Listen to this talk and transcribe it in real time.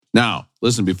Now,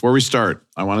 listen, before we start,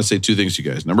 I want to say two things to you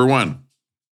guys. Number one,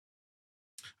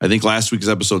 I think last week's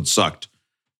episode sucked.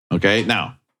 Okay.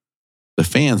 Now, the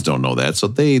fans don't know that. So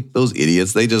those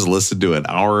idiots, they just listened to an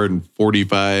hour and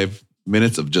 45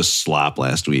 minutes of just slop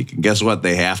last week. And guess what?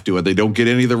 They have to, and they don't get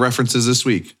any of the references this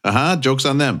week. Joke's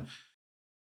on them.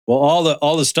 Well,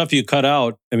 all the stuff you cut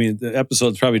out, I mean, the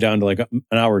episode's probably down to like an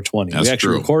hour 20. That's we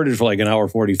actually true. Recorded for like an hour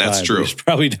 45. That's true. It's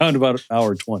probably down to about an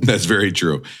hour 20. That's very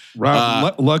true.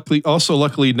 Rob,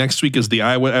 luckily, next week is the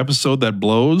Iowa episode that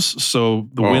blows, so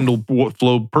the wind will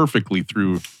flow perfectly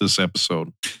through this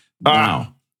episode.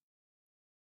 Now,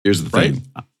 here's the thing.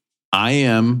 I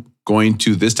am going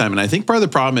to this time, and I think part of the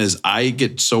problem is I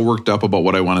get so worked up about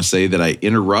what I want to say that I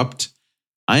interrupt.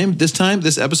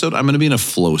 This episode, I'm going to be in a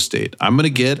flow state. I'm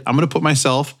going to put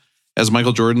myself, as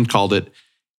Michael Jordan called it,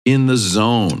 in the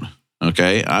zone.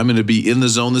 Okay. I'm going to be in the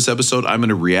zone this episode. I'm going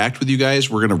to react with you guys.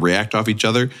 We're going to react off each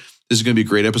other. This is going to be a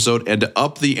great episode. And to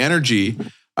up the energy,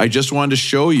 I just wanted to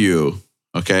show you,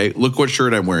 okay, look what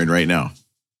shirt I'm wearing right now.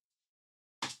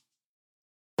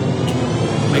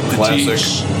 The classic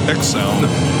X sound.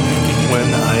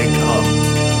 When I come.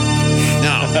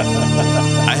 Now,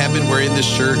 I have been wearing this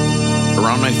shirt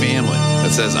around my family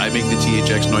that says I make the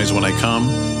THX noise when I come.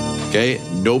 Okay.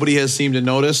 Nobody has seemed to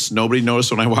notice. Nobody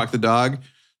noticed when I walk the dog.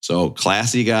 So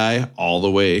classy guy all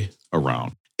the way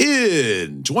around.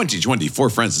 In 2020, 4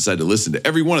 friends decided to listen to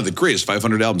every one of the greatest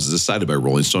 500 albums as decided by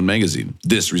Rolling Stone magazine.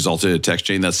 This resulted in a text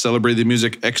chain that celebrated the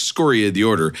music, excoriated the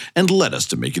order, and led us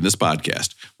to making this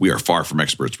podcast. We are far from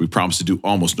experts. We promise to do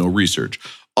almost no research.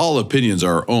 All opinions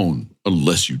are our own,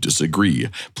 unless you disagree.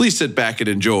 Please sit back and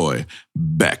enjoy.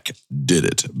 Beck Did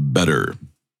It Better.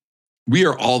 We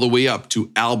are all the way up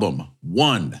to album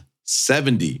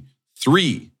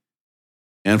 173.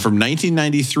 And from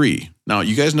 1993, now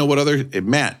you guys know what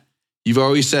Matt, you've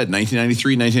always said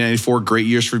 1993, 1994, great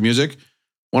years for music.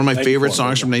 One of my favorite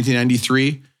songs from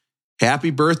 1993,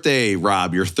 Happy Birthday,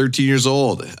 Rob, you're 13 years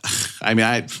old. I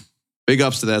mean, big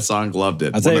ups to that song, loved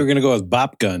it. I thought you were going to go with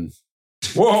Bop Gun.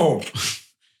 Whoa.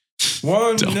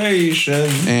 One Nation.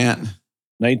 And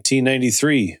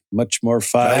 1993, much more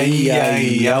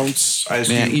ba-e-ya-e-younce. Ice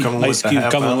Cube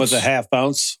coming with a half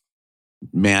ounce.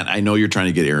 Man, I know you're trying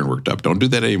to get Aaron worked up. Don't do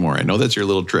that anymore. I know that's your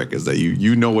little trick, is that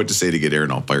you know what to say to get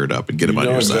Aaron all fired up and get him on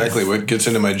your side. Exactly what gets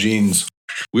into my jeans.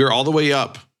 We are all the way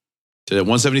up to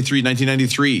 173,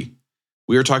 1993.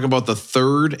 We are talking about the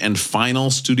third and final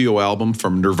studio album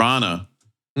from Nirvana,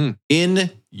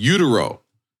 In Utero.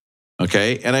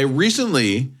 Okay. And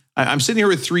I'm sitting here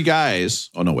with 3 guys.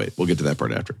 Oh, no, wait. We'll get to that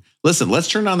part after. Listen, let's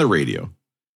turn on the radio.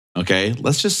 Okay.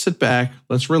 Let's just sit back.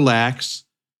 Let's relax.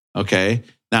 Okay.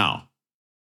 Now,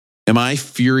 am I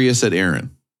furious at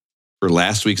Aaron for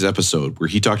last week's episode where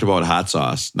he talked about hot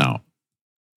sauce? Now,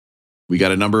 we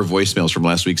got a number of voicemails from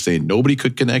last week saying nobody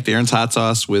could connect Aaron's hot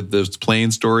sauce with the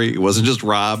plane story. It wasn't just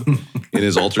Rob in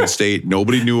his altered state.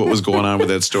 Nobody knew what was going on with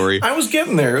that story. I was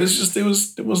getting there. It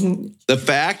wasn't the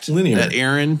fact linear. That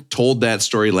Aaron told that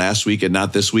story last week and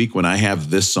not this week when I have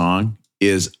this song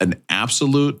is an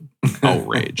absolute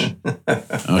outrage.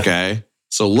 Okay.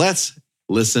 So let's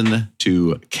listen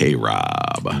to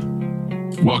K-Rob.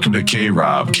 Welcome to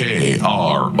K-Rob,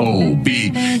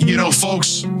 K-R-O-B. You know,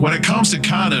 folks, when it comes to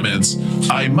condiments,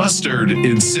 I must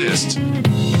insist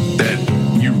that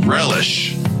you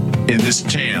relish in this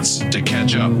chance to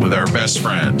catch up with our best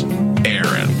friend,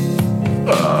 Aaron.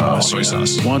 Soy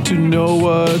sauce. Want to know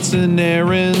what's in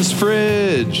Aaron's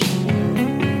fridge?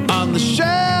 On the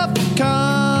shelf of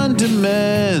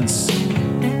condiments.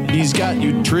 He's got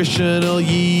nutritional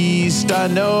yeast, I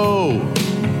know.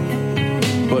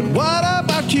 But what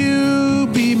about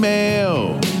QB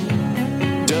mayo?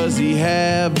 Does he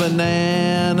have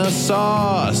banana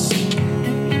sauce?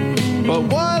 But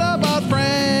what about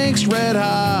Frank's Red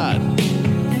Hot?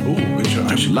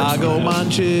 Lago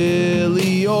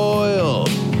Manchili oil.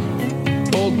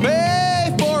 Old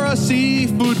Bay for a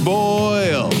seafood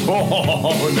boil.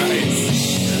 Oh,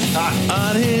 nice.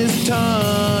 On his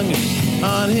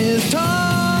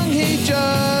tongue, he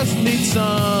just needs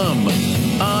some.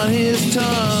 On his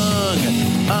tongue,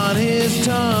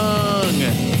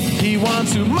 he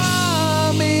wants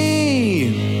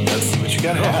umami. That's what you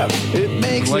gotta have. It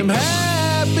makes him happy.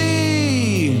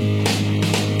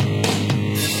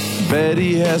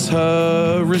 Betty has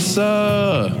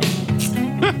harissa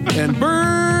and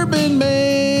bourbon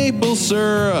maple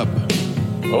syrup.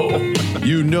 Oh.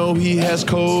 You know he has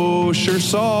kosher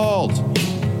salt.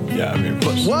 Yeah, I mean, of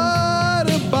course. What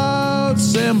about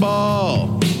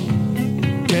sambal?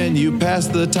 Can you pass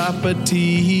the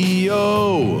tapatio?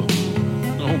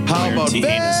 How about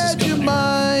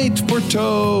Vegemite for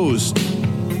toast?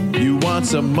 You want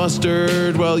some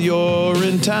mustard while you're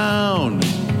in town.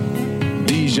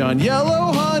 Dijon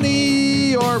yellow,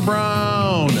 honey, or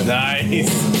brown.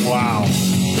 Nice. Wow.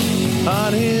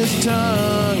 On his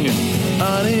tongue,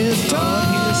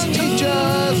 he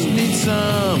just needs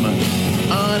some.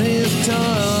 On his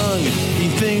tongue, he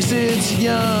thinks it's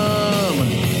yum.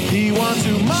 He wants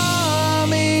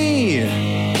umami.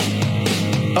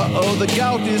 Uh-oh, the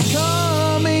gout is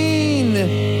coming.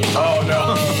 Oh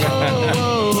no.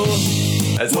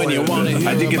 Oh, That's When you wanna hear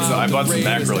I did get about some. I bought the some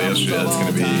greatest mackerel yesterday. That's going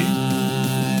to be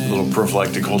album a little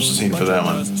prophylactic Holstein for that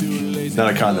one. It's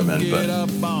not a condiment, but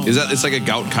Is that it's like a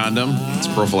gout condom? It's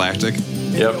prophylactic.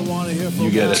 yep,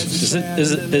 you get it.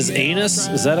 Is anus?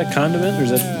 Is that a condiment or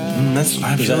is that?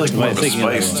 I feel like more of a thinking of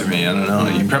spice that to me. I don't know.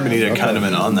 You probably need a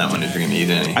condiment on that one if you're going to eat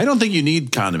any. I don't think you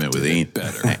need condiment with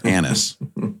anus.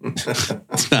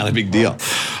 It's not a big deal.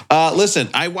 Listen,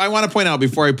 I want to point out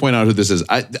before I point out who this is.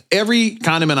 Every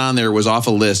condiment on there was off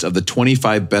a list of the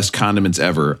 25 best condiments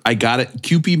ever. I got it.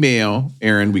 Kewpie mayo,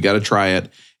 Aaron. We got to try it.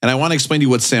 And I want to explain to you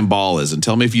what sambal is and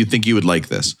tell me if you think you would like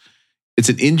this. It's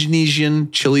an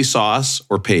Indonesian chili sauce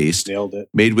or paste Nailed it.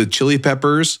 made with chili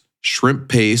peppers, shrimp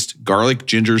paste, garlic,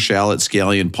 ginger, shallot,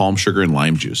 scallion, palm sugar, and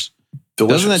lime juice.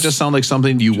 Delicious. Doesn't that just sound like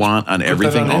something you want on Put that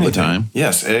everything on all the anything. time?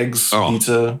 Yes, eggs, Oh.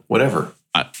 pizza, whatever.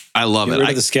 I love Get it. rid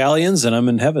of the scallions and I'm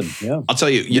in heaven. Yeah. I'll tell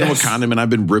you, you know what Yes. condiment I've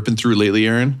been ripping through lately,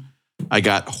 Aaron? I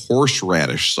got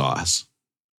horseradish sauce.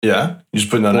 Yeah, you just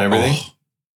putting on everything.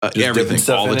 dipping Everything,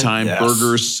 stuff all in the it? time. Yes.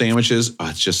 Burgers, sandwiches. Oh,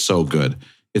 it's just so good.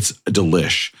 It's a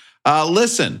delish.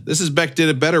 Listen, this is Beck Did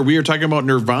It Better. We are talking about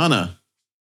Nirvana,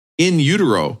 In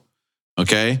Utero.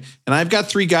 Okay. And I've got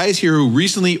three guys here who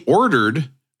recently ordered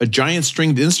a giant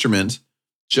stringed instrument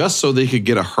just so they could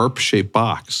get a harp-shaped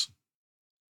box.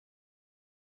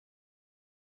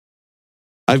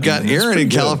 I've got That's Aaron pretty in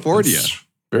good. California. That's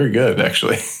very good,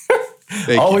 actually.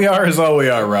 Thank All you. we are is all we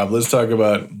are, Rob. Let's talk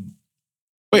about.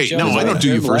 Wait, no, I don't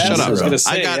do you first. Shut I up. was gonna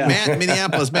say, I got yeah. Matt in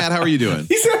Minneapolis. Matt, how are you doing?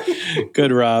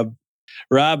 Good, Rob.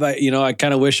 Rob, I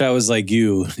kind of wish I was like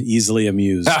you, easily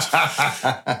amused.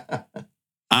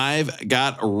 I've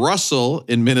got Russell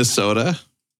in Minnesota.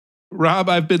 Rob,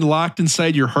 I've been locked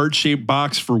inside your heart-shaped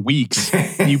box for weeks.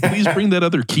 Can you please bring that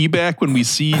other key back when we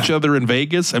see each other in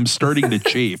Vegas? I'm starting to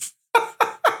chafe.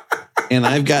 And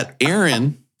I've got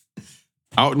Aaron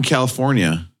out in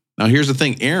California. Now, here's the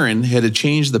thing. Aaron had to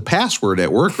change the password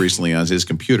at work recently on his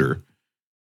computer.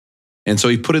 And so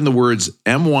he put in the words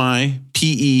MYPENIS,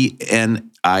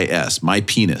 my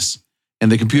penis. And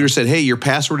the computer said, hey, your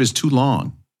password is too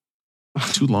long.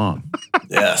 Too long.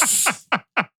 Yes.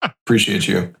 Appreciate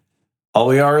you. All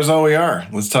we are is all we are.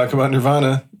 Let's talk about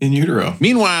Nirvana in utero.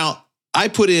 Meanwhile, I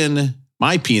put in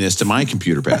my penis to my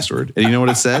computer password. And you know what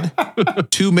it said?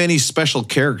 Too many special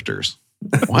characters.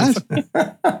 What?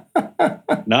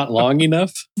 Not long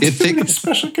enough. It thinks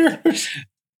Special characters.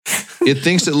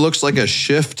 it looks like a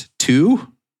shift 2.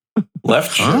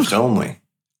 Left shift only.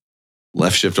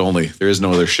 Left shift only. There is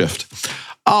no other shift.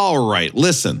 All right.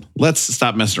 Listen, let's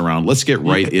stop messing around. Let's get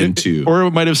right into. Or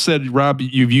it might have said, Rob,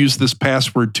 you've used this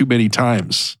password too many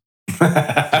times.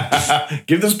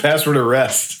 Give this password a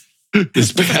rest.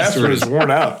 This The password is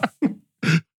worn out.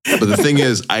 But the thing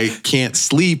is, I can't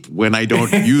sleep when I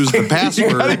don't use the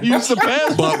password. Use the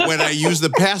password. But when I use the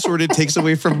password, it takes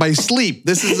away from my sleep.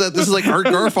 This is like Art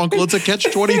Garfunkel. It's a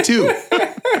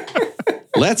catch-22.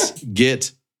 Let's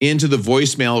get into the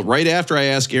voicemail right after I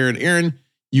ask Aaron. Aaron,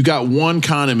 you got one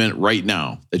condiment right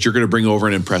now that you're going to bring over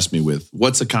and impress me with.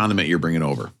 What's a condiment you're bringing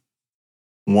over?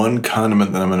 One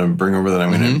condiment that I'm going to bring over that I'm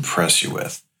going to Mhm. impress you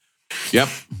with. Yep.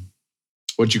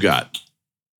 What you got?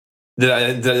 Did I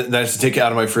have to take it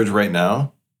out of my fridge right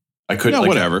now? I couldn't. No,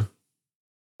 whatever.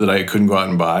 That I couldn't go out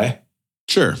and buy.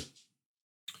 Sure.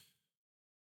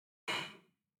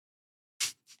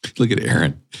 Look at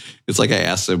Aaron. It's like I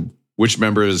asked him which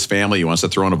member of his family he wants to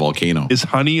throw in a volcano. Is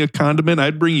honey a condiment?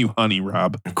 I'd bring you honey,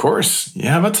 Rob. Of course.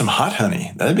 Yeah, how about some hot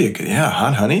honey? That'd be a good. Yeah,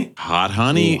 hot honey. Hot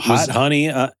honey. Ooh, hot honey.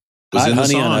 was Hot in the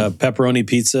honey on song. a pepperoni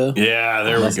pizza. Yeah,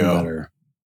 there we Nothing go. better.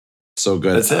 So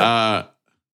good. That's it.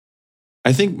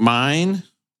 I think mine.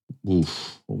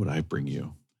 Oof, what would I bring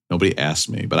you? Nobody asked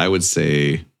me, but I would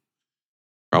say.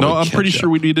 Probably No, I'm pretty ketchup. sure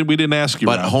we didn't ask you.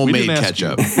 But Rob. We homemade didn't ask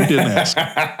you. ketchup. We didn't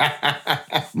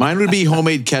ask. Mine would be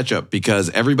homemade ketchup because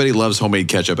everybody loves homemade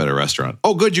ketchup at a restaurant.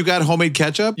 Oh, good. You got homemade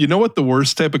ketchup? You know what the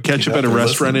worst type of ketchup have at a to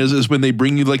restaurant listen. is when they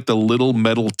bring you like the little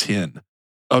metal tin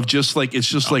of just like it's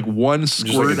just like one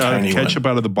squirt like a of tiny ketchup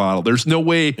out of the bottle. There's no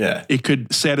way Yeah. it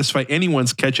could satisfy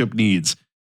anyone's ketchup needs.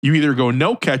 You either go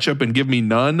no ketchup and give me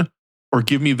none, or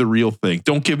give me the real thing.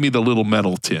 Don't give me the little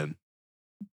metal tin.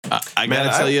 I Man,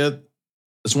 gotta tell you,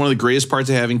 it's one of the greatest parts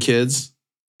of having kids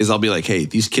is I'll be like, hey,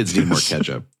 these kids need more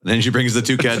ketchup. And then she brings the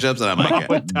 2 ketchups, and I'm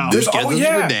like, There's ketchup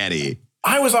for daddy.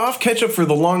 I was off ketchup for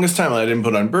the longest time. I didn't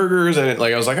put on burgers. I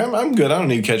was like, I'm good. I don't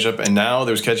need ketchup. And now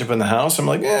there's ketchup in the house. I'm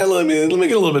like, let me get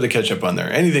a little bit of ketchup on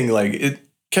there. Anything like it.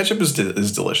 Ketchup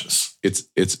is delicious.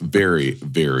 It's very,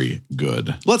 very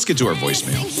good. Let's get to our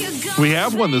voicemail. We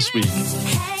have one this week.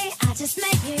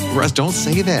 Russ, don't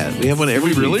say that. We have one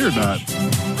every week. Really or not?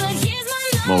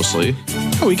 Mostly.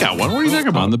 Oh, we got one. What are you talking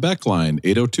about? On the Beck line,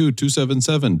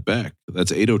 802-277-BECK.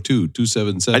 That's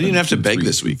 802-277. I didn't have to beg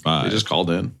this week. I just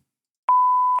called in.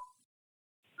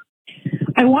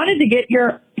 I wanted to get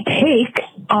your take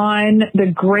on the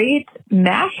great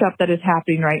mashup that is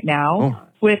happening right now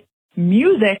with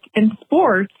music and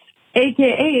sports,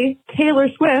 a.k.a. Taylor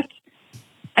Swift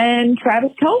and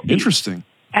Travis Kelce. Interesting.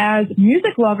 As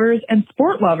music lovers and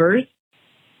sport lovers,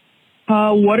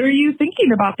 what are you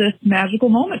thinking about this magical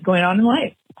moment going on in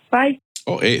life? Bye.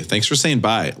 Oh, hey, thanks for saying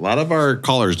bye. A lot of our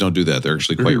callers don't do that. They're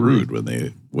actually quite rude when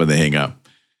they hang up.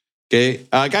 Okay,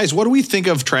 guys, what do we think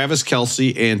of Travis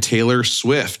Kelce and Taylor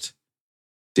Swift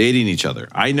dating each other?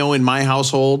 I know in my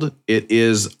household, it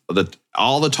is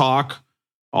all the talk,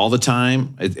 all the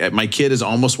time. My kid has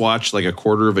almost watched like a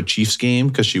quarter of a Chiefs game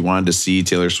because she wanted to see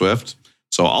Taylor Swift.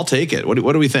 So I'll take it. What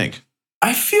do we think?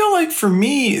 I feel like for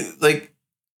me, like,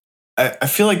 I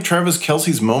feel like Travis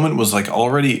Kelce's moment was like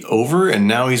already over and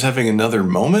now he's having another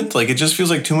moment. Like, it just feels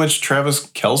like too much Travis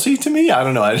Kelce to me. I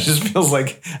don't know. It just feels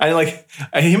like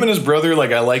him and his brother,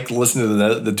 like I like listening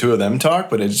to the 2 of them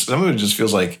talk, but some of it just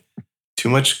feels like too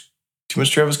much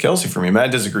Travis Kelce for me.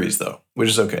 Matt disagrees though, which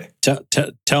is okay.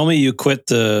 Tell me you quit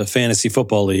the fantasy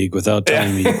football league without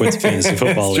telling me you quit the fantasy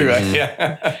football league. True,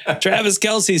 yeah. Travis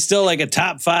Kelce's still like a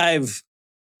top 5,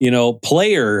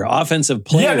 player, offensive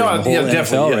player.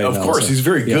 Definitely. Right of now, course, so. he's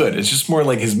very good. It's just more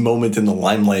like his moment in the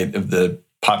limelight of the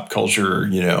pop culture,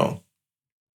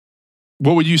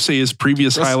 What would you say his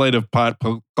previous highlight of pop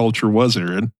culture was,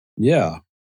 Aaron? Yeah.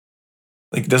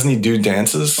 Like, doesn't he do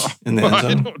dances in the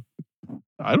end zone?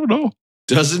 I don't know.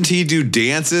 Doesn't he do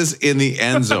dances in the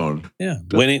end zone? Yeah.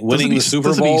 Winning the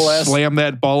Super Bowl he last. Slam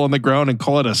that ball on the ground and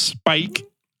call it a spike.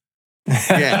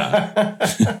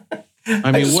 Yeah.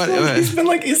 I mean, what? He's been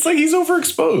like, it's like he's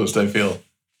overexposed, I feel.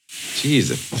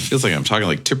 Jeez, it feels like I'm talking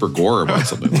like Tipper Gore about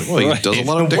something. Like, well, he does a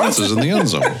lot of dances in the end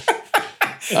zone.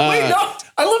 Wait, no,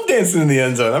 I love dancing in the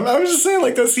end zone. I was just saying,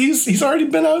 like, this. He's already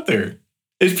been out there.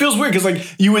 It feels weird because,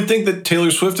 like, you would think that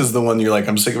Taylor Swift is the one you're like,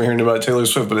 I'm sick of hearing about Taylor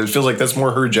Swift, but it feels like that's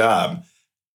more her job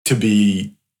to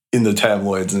be in the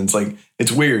tabloids, and it's like,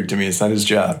 it's weird to me. It's not his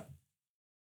job.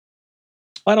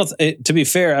 To be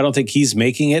fair, I don't think he's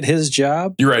making it his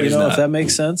job. You're right. If that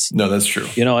makes sense. No, that's true.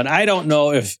 And I don't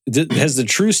know if has the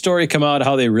true story come out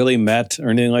how they really met or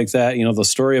anything like that. The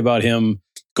story about him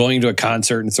going to a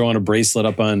concert and throwing a bracelet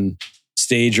up on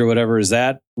stage or whatever. Is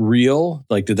that real?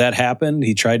 Like, did that happen?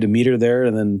 He tried to meet her there,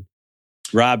 and then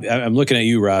Rob, I'm looking at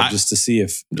you, Rob, just to see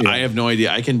if I have no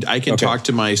idea. I can talk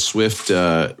to my Swift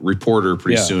reporter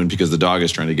pretty soon because the dog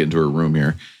is trying to get into her room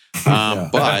here.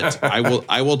 But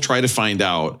I will try to find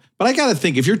out. But I got to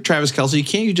think, if you're Travis Kelce,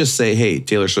 can't you just say, hey,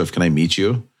 Taylor Swift, can I meet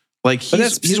you? Like,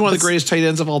 he's one of the greatest tight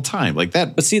ends of all time. Like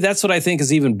that. But see, that's what I think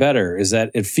is even better, is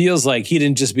that it feels like he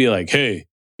didn't just be like, hey,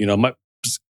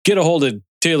 get a hold of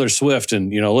Taylor Swift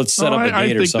and, let's set up a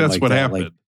date or something like that. I think that's what happened.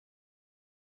 Like,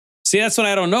 see, that's what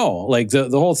I don't know. Like the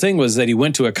whole thing was that he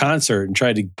went to a concert and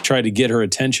tried to get her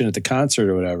attention at the concert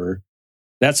or whatever.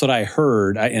 That's what I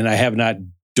heard. And I have not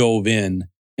dove in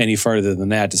any further than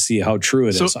that to see how true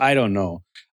it is. So I don't know.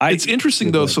 It's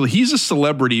interesting though. So he's a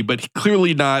celebrity, but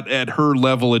clearly not at her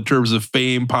level in terms of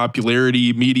fame,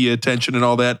 popularity, media attention, and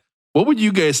all that. What would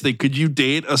you guys think? Could you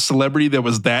date a celebrity that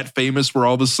was that famous where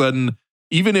all of a sudden,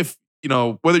 even if,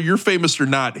 whether you're famous or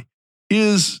not,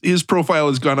 his profile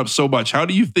has gone up so much? How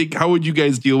would you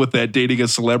guys deal with that, dating a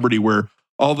celebrity where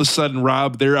all of a sudden,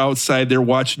 Rob, they're outside, they're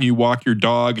watching you walk your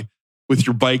dog with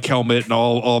your bike helmet and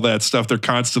all that stuff. They're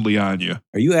constantly on you.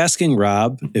 Are you asking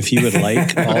Rob if he would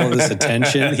like all of this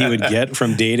attention he would get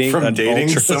from dating an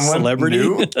ultra celebrity?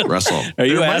 Russell, are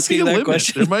you asking that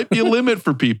question? There might be a limit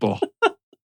for people.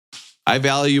 I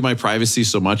value my privacy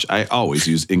so much, I always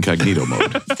use incognito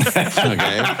mode.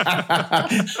 Okay.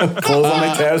 Close all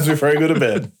my tabs before I go to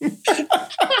bed.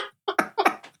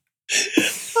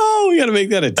 Oh, we got to make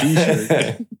that a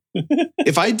t-shirt.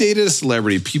 If I dated a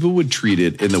celebrity, people would treat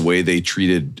it in the way they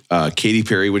treated Katy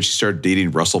Perry when she started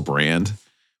dating Russell Brand,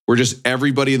 where just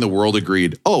everybody in the world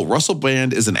agreed, oh, Russell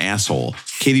Brand is an asshole.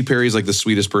 Katy Perry is like the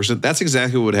sweetest person. That's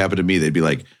exactly what would happen to me. They'd be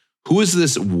like, who is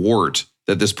this wart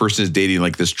that this person is dating,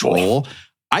 like this troll?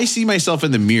 I see myself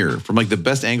in the mirror from like the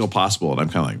best angle possible. And I'm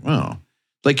kind of like, oh,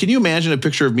 like, can you imagine a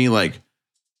picture of me like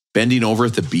bending over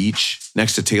at the beach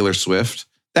next to Taylor Swift.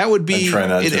 That would be in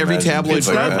every tabloid.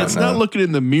 It's not looking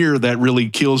in the mirror that really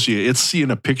kills you. It's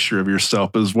seeing a picture of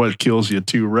yourself is what kills you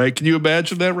too, right? Can you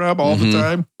imagine that, Rob, all the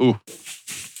time? Ooh.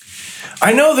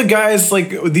 I know the guys,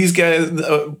 like these guys,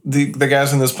 the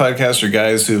guys in this podcast are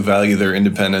guys who value their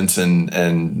independence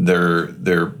and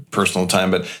their personal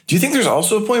time. But do you think there's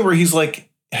also a point where he's like,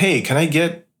 hey, can I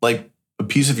get like a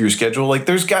piece of your schedule? Like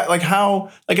there's got like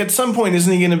how, like at some point,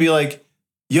 isn't he going to be like,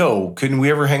 yo, couldn't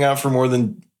we ever hang out for more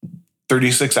than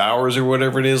 36 hours or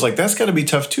whatever it is? Like that's got to be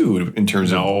tough too in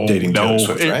terms of dating Taylor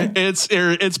Swift, right?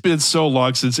 It's been so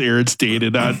long since Aaron's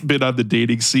dated, been on the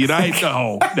dating scene.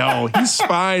 No, he's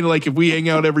fine. Like if we hang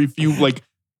out every few, like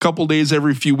couple days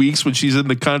every few weeks when she's in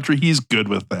the country, he's good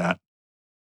with that.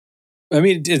 I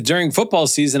mean, during football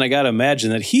season, I got to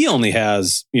imagine that he only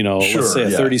has, let's say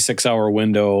a 36-hour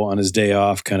window on his day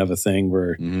off kind of a thing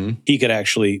where he could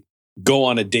actually go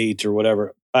on a date or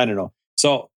whatever. I don't know.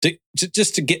 So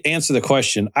just to answer the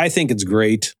question, I think it's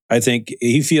great. I think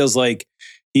he feels like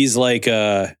he's like,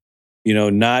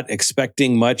 not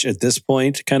expecting much at this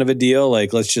point kind of a deal.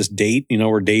 Like, let's just date,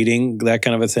 we're dating, that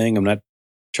kind of a thing. I'm not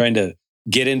trying to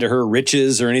get into her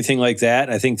riches or anything like that.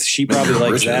 I think she probably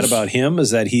likes that about him, is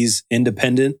that he's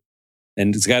independent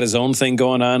and he's got his own thing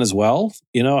going on as well.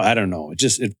 I don't know.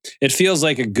 It feels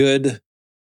like a good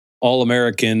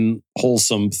all-American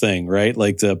wholesome thing, right?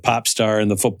 Like the pop star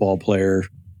and the football player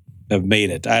have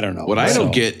made it. I don't know. What I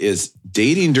don't get is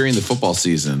dating during the football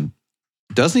season.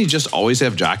 Doesn't he just always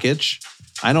have jock itch?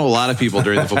 I know a lot of people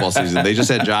during the football season, they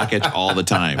just had jock itch all the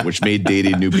time, which made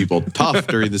dating new people tough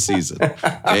during the season.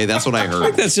 Okay, that's what I heard. I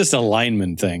think that's just a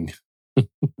lineman thing.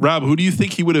 Rob, who do you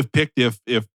think he would have picked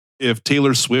if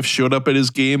Taylor Swift showed up at his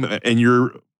game and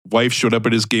your wife showed up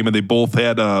at his game and they both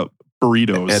had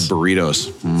burritos? Had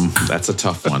burritos. That's a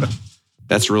tough one.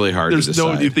 That's really hard to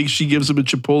decide. Do you think she gives him a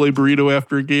Chipotle burrito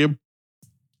after a game?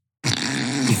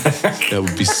 That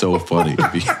would be so funny.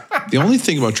 The only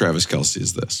thing about Travis Kelce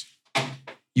is this.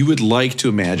 You would like to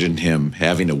imagine him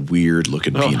having a weird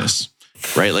looking penis,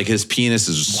 right? Like his penis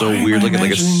is so weird looking,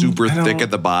 like it's super thick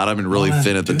at the bottom and really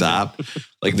thin at the top.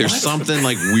 Like there's something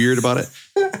like weird about it.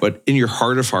 But in your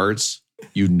heart of hearts,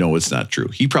 it's not true.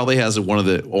 He probably has one of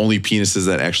the only penises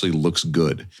that actually looks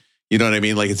good. You know what I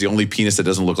mean? Like it's the only penis that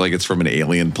doesn't look like it's from an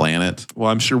alien planet. Well,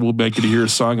 I'm sure we'll make it to hear a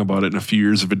song about it in a few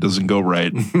years if it doesn't go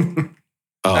right.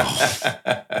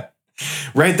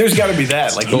 Right, there's got to be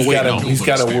that. Like he's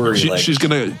got to worry. She's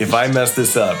gonna. If I mess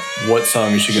this up, what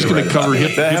song is she going to cover?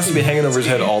 Hip, that has to be hanging over his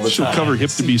head all the time. She'll cover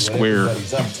Hip to Be Square.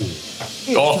 That's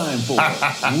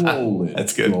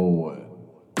good.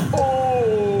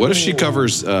 What if she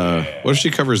covers? What if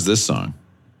she covers this song?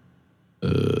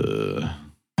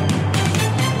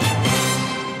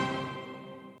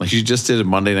 Like she just did a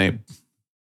Monday night.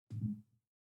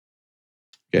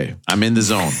 Okay, I'm in the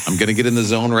zone. I'm gonna get in the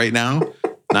zone right now.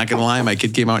 Not gonna lie, my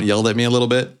kid came out and yelled at me a little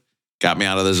bit, got me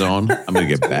out of the zone. I'm gonna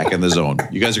get back in the zone.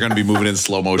 You guys are gonna be moving in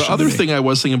slow motion. The other thing I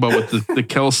was thinking about with the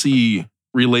Kelce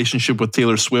relationship with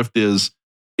Taylor Swift is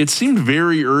it seemed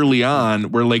very early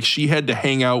on where like she had to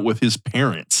hang out with his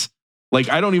parents. Like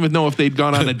I don't even know if they'd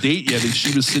gone on a date yet, and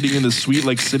she was sitting in the suite,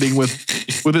 like sitting with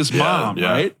his mom,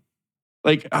 right?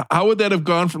 Like, how would that have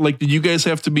gone from like, did you guys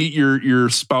have to meet your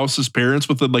spouse's parents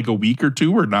within like a week or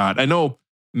two or not? I know,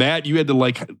 Matt, you had to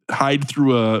like hide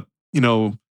through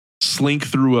slink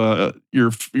through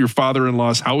your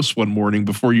father-in-law's house one morning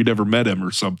before you'd ever met him or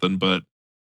something. But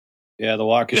yeah, the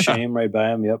walk of shame right by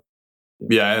him. Yep.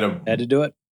 Yeah, I had to do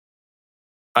it.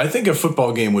 I think a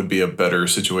football game would be a better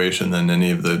situation than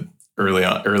any of the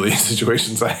early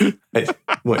situations I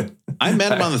went. I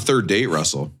met him on the third date,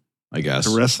 Russell. I guess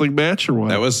a wrestling match or what?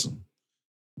 That was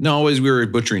we were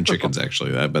butchering chickens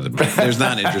actually. But there's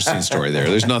not an interesting story there.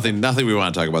 There's nothing we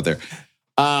want to talk about there.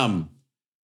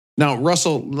 Now,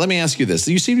 Russell, let me ask you this.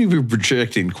 You seem to be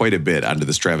projecting quite a bit onto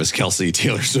this Travis Kelce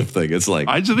Taylor Swift thing. It's like,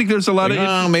 I just think there's a lot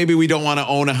of... maybe we don't want to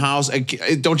own a house.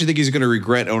 Don't you think he's going to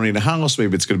regret owning a house?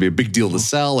 Maybe it's going to be a big deal to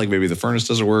sell. Like maybe the furnace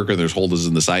doesn't work or there's holes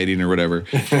in the siding or whatever.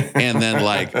 And then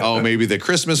like, maybe the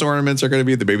Christmas ornaments are going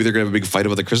to be... Maybe they're going to have a big fight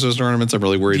about the Christmas ornaments. I'm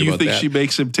really worried about that. Do you think she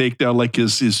makes him take down like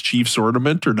his Chiefs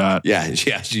ornament or not? Yeah,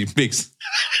 she makes...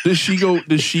 Here's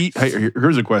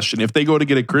a question. If they go to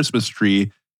get a Christmas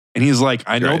tree... And he's like,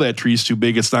 I know that tree's too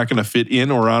big. It's not going to fit in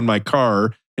or on my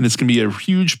car. And it's going to be a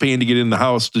huge pain to get in the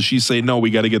house. Does she say, no, we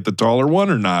got to get the taller one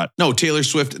or not? No, Taylor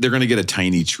Swift, they're going to get a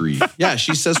tiny tree. Yeah,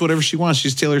 she says whatever she wants.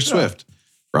 She's Taylor Swift.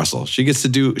 Russell, she gets to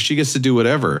do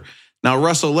whatever. Now,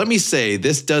 Russell, let me say,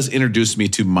 this does introduce me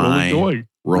to my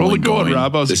rolling going,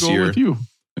 Rob. How's it going with you?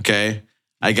 Okay.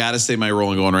 I got to say my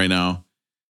rolling going right now.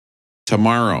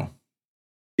 Tomorrow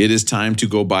it is time to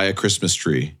go buy a Christmas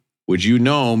tree, which you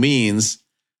know means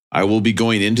I will be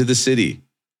going into the city.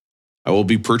 I will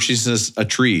be purchasing a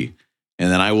tree,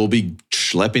 and then I will be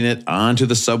schlepping it onto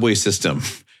the subway system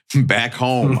back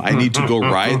home. I need to go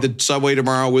ride the subway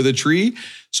tomorrow with a tree.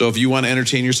 So if you want to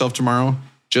entertain yourself tomorrow,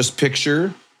 just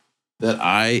picture that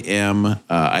I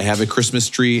have a Christmas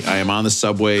tree. I am on the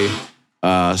subway,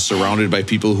 surrounded by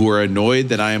people who are annoyed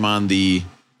that I am on the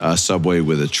subway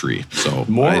with a tree. So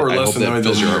more or less annoyed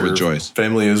than your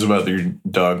family is about your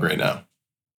dog right now.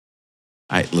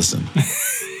 Listen.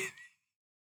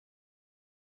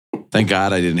 Thank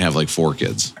God I didn't have like 4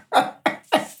 kids.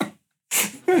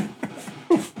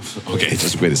 Okay,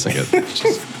 just wait a second.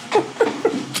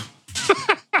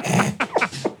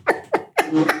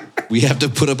 We have to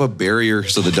put up a barrier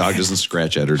so the dog doesn't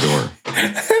scratch at her door.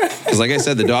 Because like I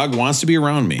said, the dog wants to be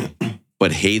around me,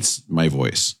 but hates my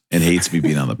voice and hates me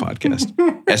being on the podcast.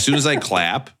 As soon as I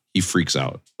clap, he freaks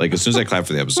out. Like as soon as I clap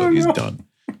for the episode, he's done.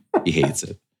 He hates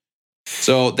it.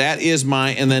 So that is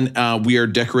and then we are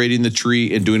decorating the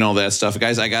tree and doing all that stuff.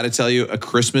 Guys, I got to tell you, a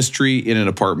Christmas tree in an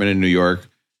apartment in New York,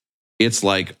 it's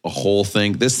like a whole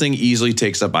thing. This thing easily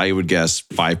takes up, I would guess,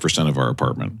 5% of our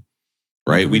apartment.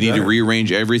 Right? We need to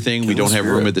rearrange everything. We don't have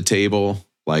room at the table.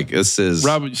 Like this is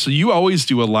Rob. So you always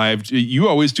do you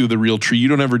always do the real tree. You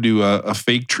don't ever do a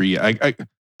fake tree.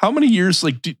 How many years,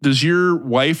 does your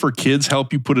wife or kids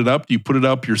help you put it up? Do you put it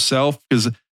up yourself? Because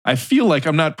I feel like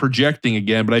I'm not projecting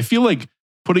again, but I feel like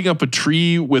putting up a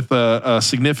tree with a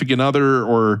significant other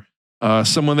or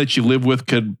someone that you live with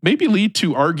could maybe lead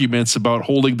to arguments about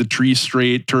holding the tree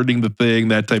straight, turning the thing,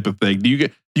 that type of thing. Do you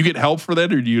get help for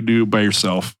that, or do you do it by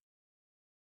yourself?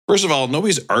 First of all,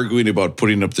 nobody's arguing about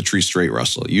putting up the tree straight,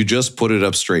 Russell. You just put it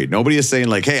up straight. Nobody is saying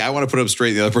like, hey, I want to put it up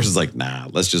straight. The other person's like, nah,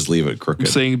 let's just leave it crooked.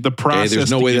 I'm saying the process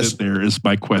there's no way to get it there is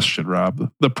my question, Rob.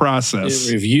 The process.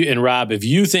 If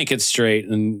you think it's straight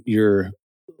and either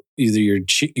your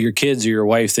kids or your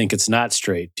wife think it's not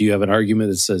straight, do you have an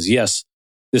argument that says, yes,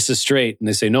 this is straight? And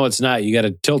they say, no, it's not. You got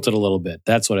to tilt it a little bit.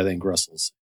 That's what I think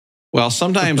Russell's. Well,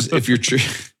 sometimes if your tree...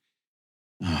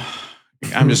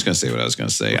 I'm just going to say what I was going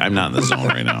to say. I'm not in the zone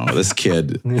right now. This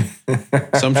kid.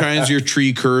 Sometimes your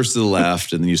tree curves to the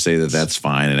left and you say that that's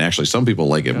fine. And actually, some people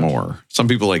like it more. Some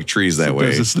people like trees that way.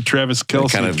 It's the Travis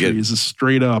Kelce kind of trees. It's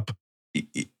straight up.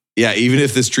 Yeah, even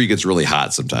if this tree gets really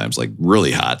hot sometimes, like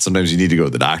really hot, sometimes you need to go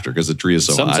to the doctor because the tree is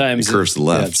so hot. It curves to the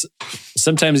left.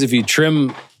 Sometimes if you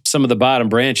trim some of the bottom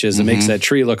branches, it makes that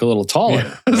tree look a little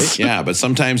taller. Right? Yeah, but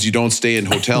sometimes you don't stay in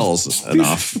hotels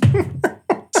enough.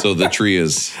 So the tree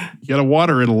is... You got to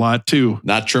water it a lot, too.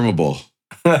 Not trimmable.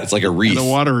 It's like a wreath. You got to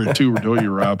water it, too, don't you,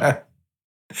 Rob?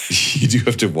 You do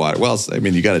have to water. Well, I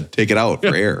mean, you got to take it out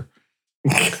for air.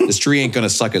 This tree ain't going to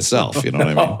suck itself. You know what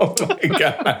I mean? Oh, my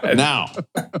God. Now,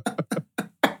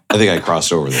 I think I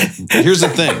crossed over there. Here's the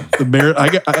thing.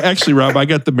 Rob, I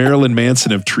got the Marilyn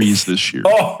Manson of trees this year.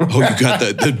 Oh, you got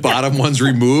the bottom ones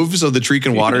removed so the tree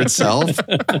can water itself?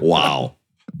 Wow.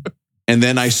 And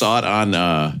then I saw it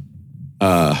on...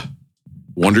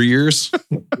 Wonder Years.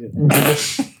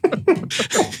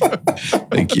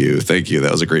 Thank you. That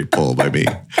was a great pull by me.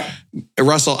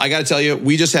 Russell, I got to tell you,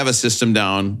 we just have a system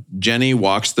down. Jenny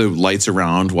walks the lights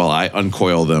around while I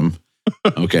uncoil them,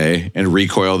 okay, and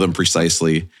recoil them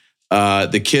precisely.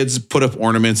 The kids put up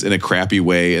ornaments in a crappy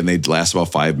way, and they last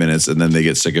about 5 minutes, and then they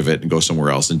get sick of it and go somewhere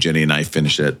else, and Jenny and I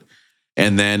finish it.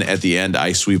 And then at the end,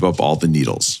 I sweep up all the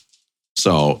needles.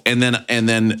 So, and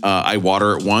then I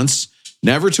water it once.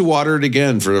 Never to water it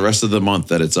again for the rest of the month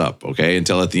that it's up, okay?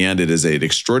 Until at the end, it is an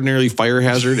extraordinarily fire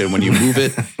hazard. And when you move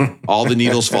it, all the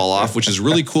needles fall off, which is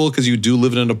really cool because you do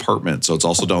live in an apartment. So it's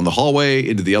also down the hallway,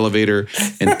 into the elevator.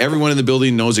 And everyone in the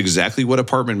building knows exactly what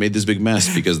apartment made this big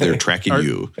mess because they're tracking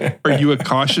you. Are you a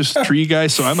cautious tree guy?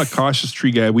 So I'm a cautious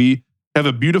tree guy. We have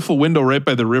a beautiful window right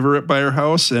by the river by our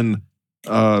house. And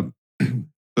the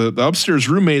upstairs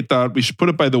roommate thought we should put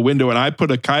it by the window. And I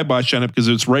put a kibosh on it because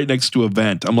it's right next to a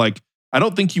vent. I'm like, I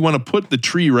don't think you want to put the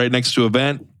tree right next to a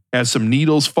vent, have some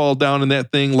needles fall down in that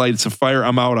thing, lights a fire.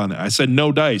 I'm out on it. I said,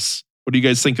 no dice. What do you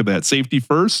guys think of that? Safety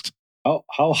first? How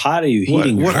hot are you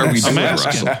heating? What are we doing,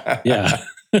 Russell? Yeah.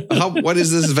 What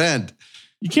is this vent?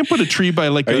 You can't put a tree by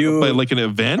by an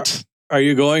event. Are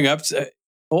you going up to...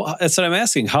 Well, that's what I'm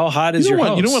asking. How hot is your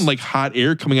house? You don't want like hot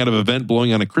air coming out of a vent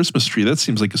blowing on a Christmas tree. That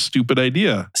seems like a stupid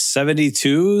idea.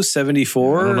 72,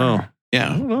 74? I don't know.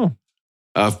 Yeah. I don't know.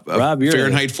 Rob,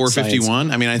 Fahrenheit 451.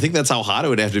 Science. I mean, I think that's how hot it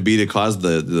would have to be to cause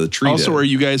the tree. Also, are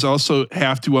you guys also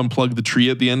have to unplug the tree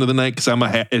at the end of the night? Because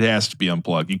it has to be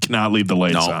unplugged. You cannot leave the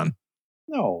lights on.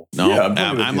 No. Yeah,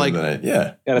 I'm like,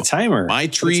 got a timer. My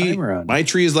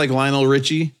tree is like Lionel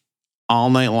Richie all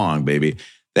night long, baby.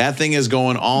 That thing is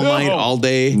going all night, all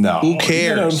day. No. Who cares?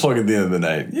 You gotta unplug at the end of the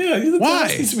night. Yeah. The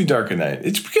house needs to be dark at night.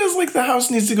 It's because like the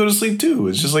house needs to go to sleep too.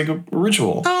 It's just like a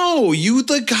ritual. No,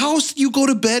 the house, you go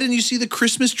to bed and you see the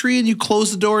Christmas tree and you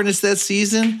close the door and it's that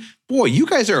season. Boy, you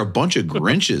guys are a bunch of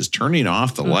Grinches turning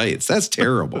off the lights. That's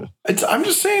terrible. I'm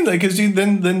just saying that because you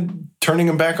then turning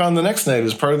them back on the next night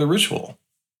is part of the ritual.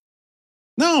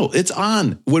 No, it's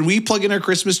on. When we plug in our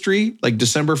Christmas tree, like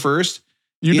December 1st,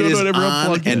 it is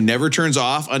on and never turns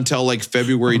off until like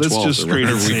February 12th. Just or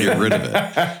whenever we get rid of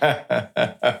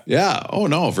it. Yeah. Oh,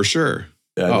 no, for sure.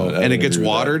 Yeah, and it gets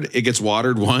watered. It gets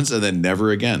watered once and then never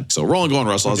again. So rolling going,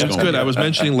 Russell. That's good. I was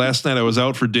mentioning last night I was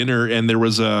out for dinner and there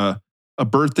was a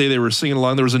birthday. They were singing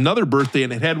along. There was another birthday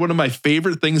and it had one of my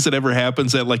favorite things that ever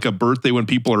happens at like a birthday when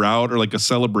people are out or like a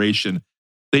celebration.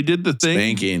 They did the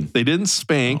thing. Spanking. They didn't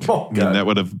spank. Oh, and that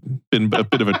would have been a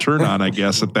bit of a turn on, I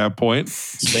guess, at that point.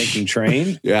 Spanking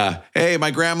train? Yeah. Hey,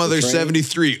 my grandmother's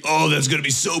 73. Oh, that's going to be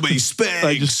so many spanks.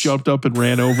 I just jumped up and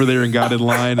ran over there and got in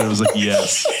line. And I was like,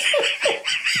 yes.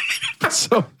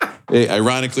 So, hey,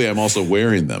 ironically, I'm also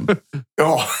wearing them.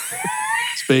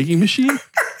 Spanking machine?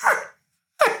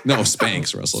 No,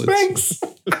 Spanx, Russell. Spanx.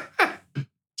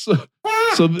 So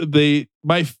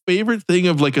my favorite thing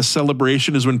of like a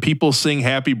celebration is when people sing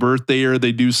happy birthday or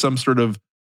they do some sort of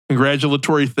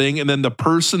congratulatory thing. And then the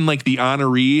person, like the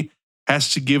honoree,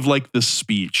 has to give like the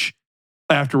speech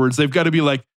afterwards. They've got to be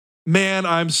like, man,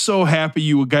 I'm so happy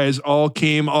you guys all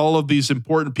came, all of these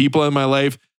important people in my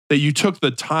life, that you took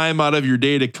the time out of your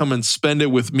day to come and spend it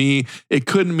with me. It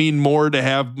couldn't mean more to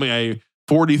have my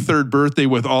 43rd birthday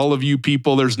with all of you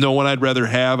people. There's no one I'd rather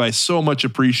have. I so much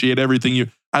appreciate everything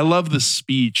I love the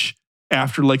speech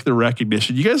after like the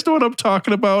recognition. You guys know what I'm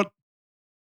talking about?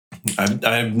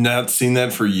 I've not seen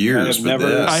that for years. I've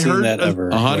never seen that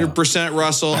ever. 100%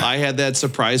 Russell. I had that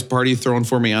surprise party thrown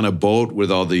for me on a boat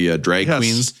with all the drag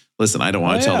queens. Listen, I don't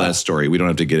want to tell that story. We don't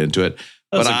have to get into it.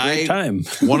 That was a great time.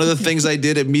 One of the things I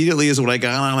did immediately is when I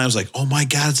got on, I was like, oh my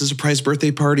God, it's a surprise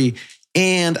birthday party.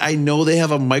 And I know they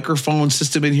have a microphone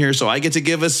system in here, so I get to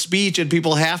give a speech and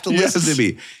people have to listen to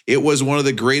me. It was one of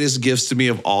the greatest gifts to me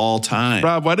of all time.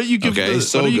 Rob, why don't you give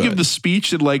give the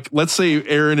speech and like, let's say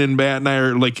Aaron and Matt and I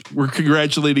are like, we're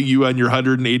congratulating you on your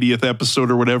 180th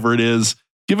episode or whatever it is.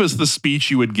 Give us the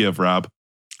speech you would give, Rob.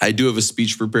 I do have a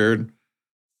speech prepared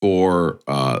for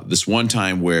this one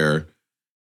time where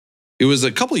it was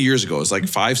a couple of years ago. It was like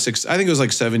 5, 6, I think it was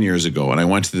like 7 years ago. And I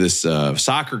went to this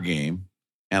soccer game.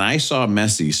 And I saw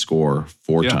Messi score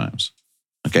 4 times.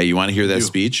 Okay, you want to hear that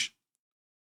speech?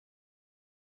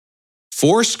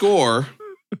 4 score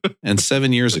and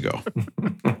 7 years ago.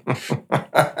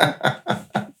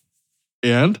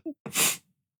 And?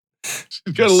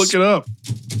 You got to look it up.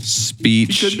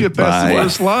 Speech. You couldn't get past the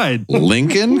last slide.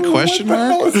 Lincoln? Question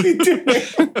mark? What was he doing?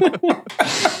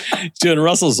 He's doing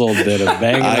Russell's old bit of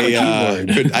banging on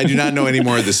the keyboard. I do not know any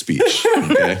more of the speech.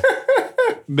 Okay.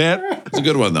 Matt, it's a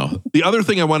good one though. The other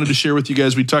thing I wanted to share with you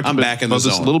guys, we talked about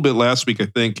this a little bit last week, I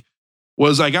think,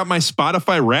 was I got my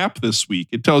Spotify Wrap this week.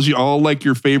 It tells you all like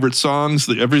your favorite songs,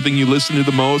 everything you listen to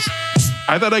the most.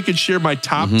 I thought I could share my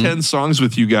top 10 songs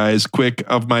with you guys quick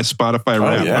of my Spotify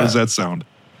Wrap. Yeah. How does that sound?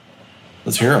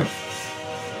 Let's hear them.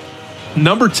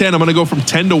 Number 10, I'm going to go from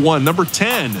 10 to 1. Number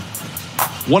 10,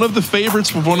 one of the favorites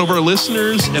from one of our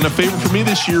listeners and a favorite for me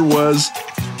this year was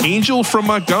Angel from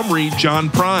Montgomery, John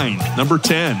Prine, number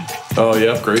 10. Oh,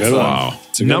 yeah, great song. Wow.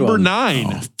 Number 9.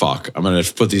 Oh, fuck. I'm going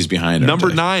to put these behind.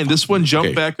 Number 9. This one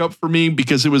jumped back up for me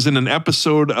because it was in an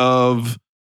episode of,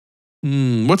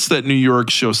 what's that New York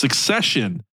show?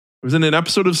 Succession. It was in an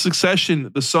episode of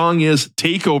Succession. The song is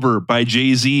Takeover by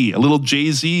Jay-Z. A little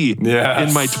Jay-Z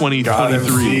in my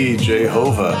 2023.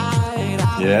 Jehovah.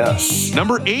 Yes.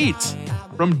 Number 8.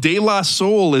 From De La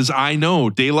Soul is I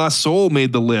Know. De La Soul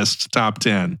made the list, top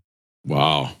 10.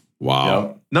 Wow.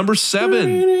 Yep. Number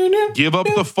 7, Give Up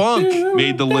the Funk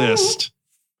made the list.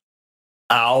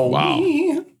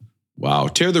 Ow. Wow.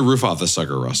 Tear the roof off the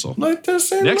sucker, Russell.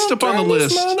 Next up on the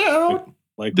list,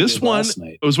 this one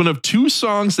was one of 2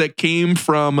 songs that came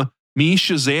from me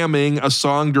Shazamming a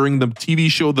song during the TV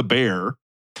show The Bear.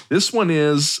 This one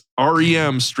is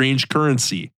REM, Strange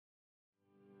Currency.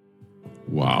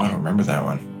 Wow. I don't remember that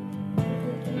one.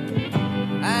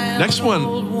 Next one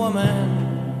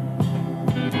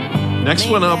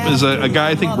up is a guy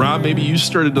I think, Rob, maybe you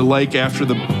started to like after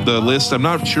the list. I'm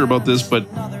not sure about this, but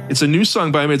it's a new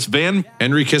song by him. It's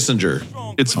Henry Kissinger.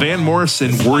 It's Van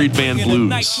Morrison, Worried Man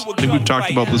Blues. I think we've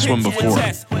talked about this one before.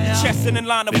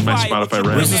 Spotify rap.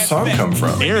 Where's this song come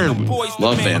from? Aaron,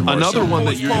 Love Van Morrison. another one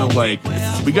that you're gonna like.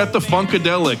 We got the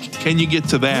Funkadelic. Can you get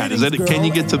to that? Is that it? Can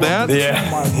you get to that?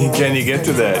 Yeah. Can you get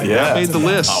to that? Yeah. That made the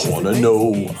list. I want to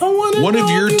know. One of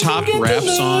your top rap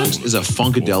songs is a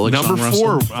Funkadelic Number song,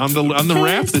 4 Russell? on the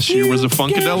rap this year was a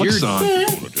Funkadelic song.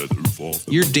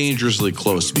 You're dangerously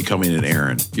close to becoming an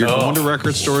Aaron. You're going to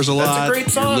record stores a lot. That's a great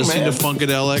song, You're listening man. to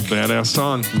Funkadelic. Badass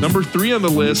song. Number 3 on the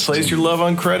list. Place your love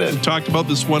on credit. We talked about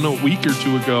this one a week or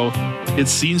two ago.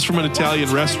 It's Scenes from an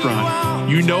Italian Restaurant.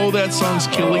 You know that song's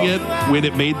killing it when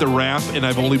it made the rap, and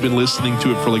I've only been listening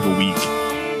to it for like a week.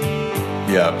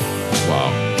 Yeah.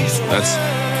 Wow.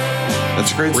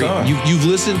 That's a great song. You've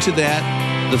listened to that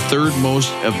the third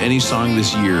most of any song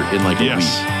this year in like a week.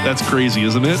 That's crazy,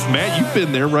 isn't it? Matt, you've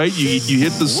been there, right? You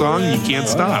hit the song, you can't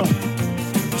stop.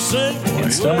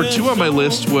 Number 2 on my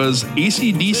list was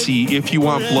AC/DC, If You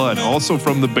Want Blood, also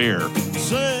from The Bear.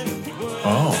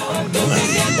 Oh, I don't know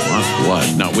that. Want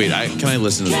Blood. No, wait. Can I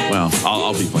listen to it? Well,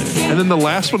 I'll be playing it. And then the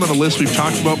last one on the list, we've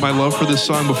talked about my love for this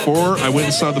song before. I went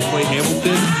and saw the play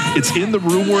Hamilton. It's In the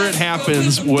Room Where It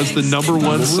Happens was the number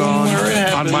 1 song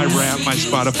on my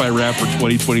Spotify rap for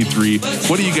 2023.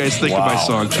 What do you guys think of my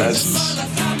song choices?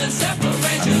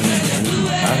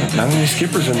 Not many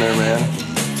skippers in there, man.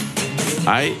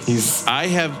 I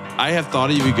have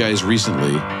thought of you guys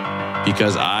recently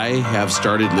because I have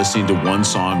started listening to one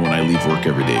song when I leave work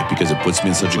every day because it puts me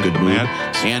in such a good mood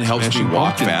and helps me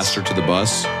walk faster to the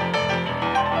bus.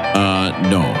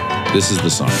 No, this is the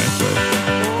song I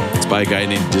play. It's by a guy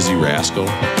named Dizzy Rascal.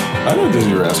 I know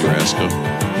Dizzy Rascal.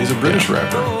 He's a British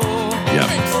rapper. Yeah.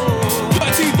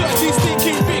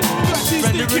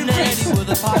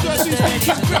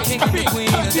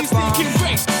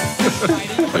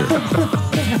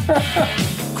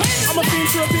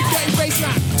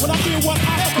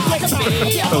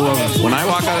 When I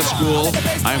walk out of school,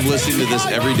 I'm listening to this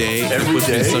every day. It puts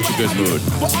me in such a good mood.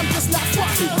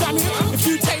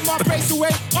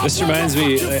 This reminds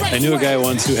me, I knew a guy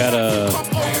once who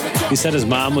he said his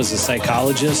mom was a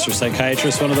psychologist or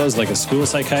psychiatrist, one of those, like a school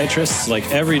psychiatrist. Like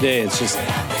every day it's just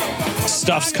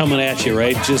stuff's coming at you,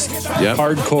 right? Just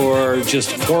hardcore,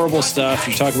 just horrible stuff.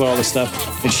 You talk about all this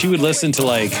stuff. And she would listen to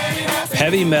like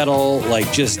heavy metal,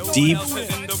 like just deep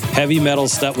heavy metal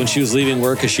stuff when she was leaving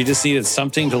work because she just needed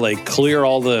something to like clear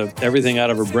everything out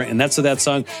of her brain. And that's what that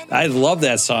song, I love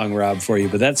that song, Rob, for you,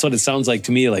 but that's what it sounds like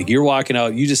to me. Like you're walking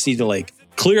out, you just need to like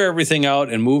clear everything out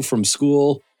and move from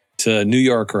school to New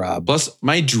York, Rob. Plus,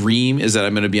 my dream is that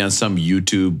I'm going to be on some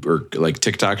YouTube or like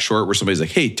TikTok short where somebody's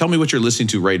like, hey, tell me what you're listening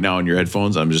to right now on your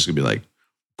headphones. I'm just going to be like,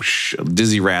 whoosh,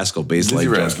 Dizzy Rascal,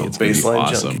 baseline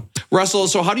awesome. Junkie. Russell,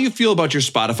 so how do you feel about your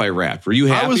Spotify Wrapped? Were you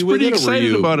happy with it? I was pretty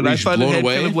excited about it. I thought it had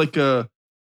away? kind of like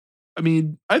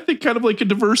I think kind of like a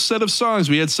diverse set of songs.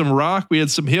 We had some rock, we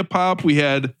had some hip hop, we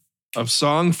had a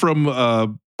song from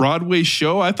a Broadway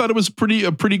show. I thought it was a pretty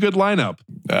good lineup.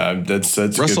 That's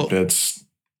Russell, good.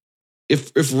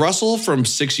 If Russell from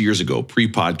 6 years ago,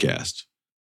 pre-podcast,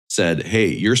 said, hey,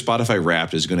 your Spotify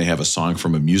Wrapped is going to have a song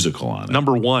from a musical on it.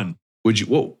 Number 1. Would you,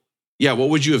 what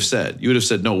would you have said? You would have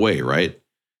said, no way, right?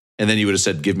 And then you would have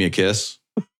said, give me a kiss.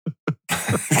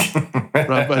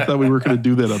 Rob, I thought we weren't going to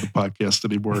do that on the podcast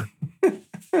anymore.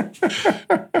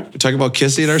 We're talking about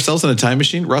kissing ourselves in a time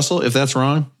machine. Russell, if that's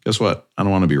wrong, guess what? I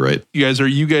don't want to be right. Are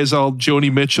you guys all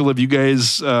Joni Mitchell? Have you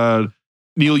guys,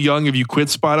 Neil Young, have you quit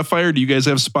Spotify or do you guys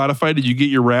have Spotify? Did you get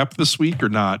your rap this week or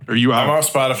not? Are you out? I'm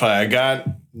off Spotify. I got,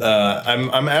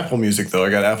 I'm Apple Music though. I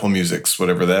got Apple Music's,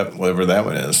 whatever that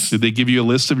one is. Did they give you a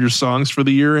list of your songs for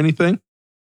the year or anything?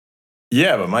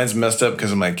 Yeah, but mine's messed up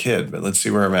because of my kid. But let's see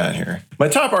where I'm at here. My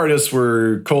top artists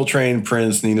were Coltrane,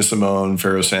 Prince, Nina Simone,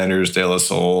 Pharoah Sanders, De La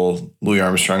Soul, Louis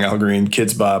Armstrong, Al Green,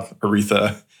 Kidz Bop,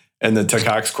 Aretha, and the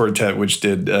Takacs Quartet, which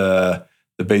did the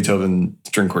Beethoven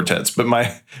string quartets. But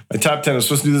my top 10, I was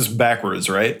supposed to do this backwards,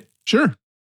 right? Sure.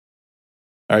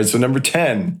 All right, so number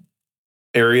 10,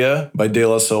 Area by De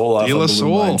La Soul off of Blue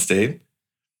Mind State.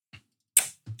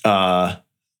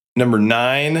 Number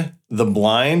 9, The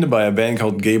Blind by a band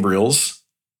called Gabriels.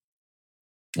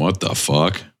 What the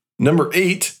fuck? Number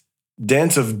 8,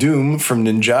 Dance of Doom from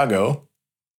Ninjago.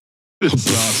 It's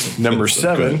awesome. Number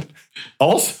 7,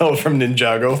 also from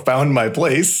Ninjago, Found My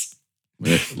Place.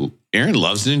 Aaron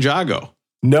loves Ninjago.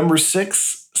 Number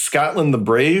 6, Scotland the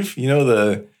Brave. You know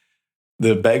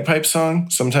the bagpipe song?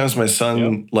 Sometimes my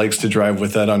son likes to drive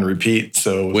with that on repeat.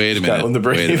 So Wait a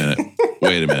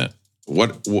minute.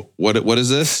 What is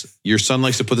this? Your son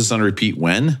likes to put this on repeat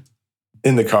when?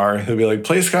 In the car. He'll be like,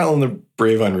 play Scotland the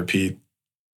Brave on repeat.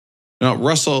 No,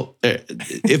 Russell,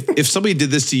 if somebody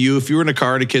did this to you, if you were in a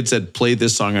car and a kid said, play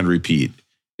this song on repeat,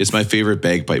 It's my favorite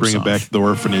bagpipe Bring song. it back to the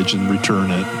orphanage and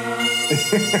return it.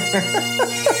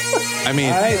 I mean,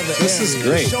 this is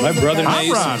great. My brother and I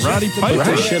used to Roddy put Piper.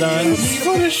 this shit on.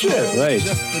 Fun as shit. Right.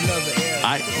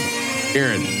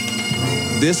 Aaron,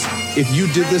 if you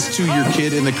did this to your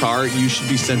kid in the car, you should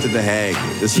be sent to the Hague.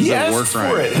 This is a war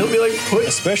crime. For it. He'll be like,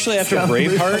 especially after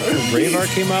Braveheart. Braveheart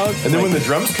came out. And then when the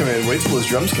drums come in, wait till those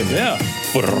drums come in. Yeah.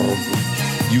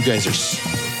 You guys are...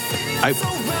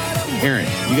 Aaron,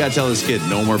 you got to tell this kid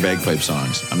no more bagpipe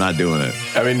songs. I'm not doing it.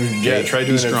 I mean, yeah, try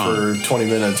doing it for 20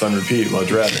 minutes on repeat while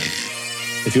driving.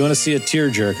 If you want to see a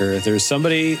tearjerker, if there's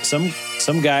somebody, some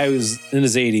guy who's in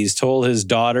his 80s told his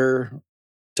daughter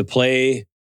to play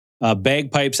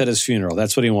bagpipes at his funeral.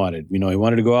 That's what he wanted. He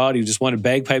wanted to go out. He just wanted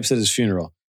bagpipes at his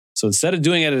funeral. So instead of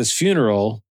doing it at his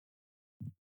funeral,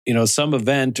 some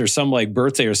event or some like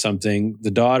birthday or something, the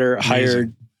daughter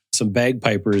hired some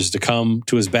bagpipers to come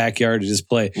to his backyard to just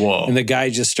play. Whoa. And the guy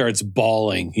just starts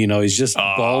bawling. He's just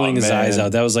bawling his eyes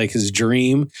out. That was like his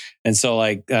dream. And so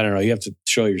like, I don't know, you have to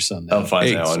show your son that. I'll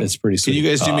find that one. It's pretty sweet. Can you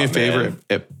guys do me a favor?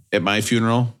 At my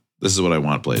funeral, this is what I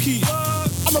want played.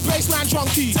 I'm a baseline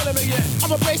junkie. Tell him again.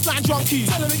 I'm a baseline junkie.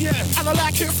 Tell him again. And I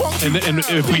like it funky. And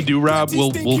if we do, Rob,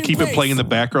 we'll keep it playing in the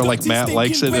background like Matt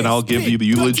likes it, and I'll give you the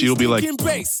eulogy. It'll be like,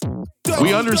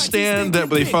 we understand that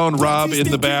they found Rob in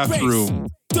the bathroom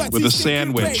with a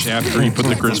sandwich after he put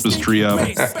the Christmas tree up.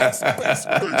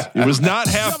 It was not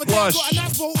half flush.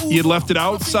 He had left it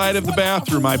outside of the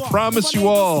bathroom. I promise you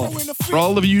all, for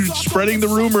all of you spreading the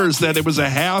rumors that it was a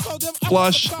half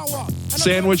flush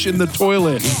sandwich in the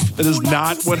toilet, that is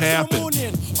not what happened.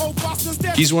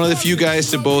 He's one of the few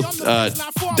guys to both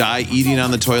die eating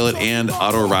on the toilet and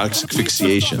autoerotic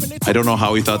asphyxiation. I don't know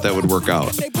how he thought that would work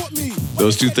out.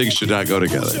 Those two things should not go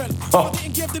together. Oh.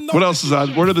 What else is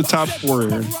on? What are the top 4,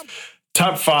 Aaron?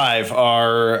 Top 5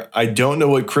 are I Don't Know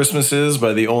What Christmas Is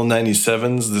by the Old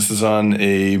 97s. This is on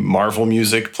a Marvel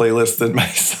music playlist that my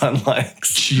son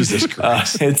likes. Jesus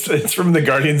Christ. It's from the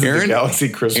Guardians of the Galaxy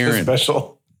Christmas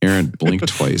special. Aaron, blink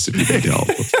twice if you need help.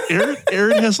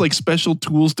 Aaron has like special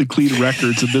tools to clean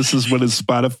records, and this is what his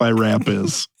Spotify rap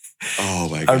is. Oh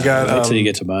my God. I've got wait till you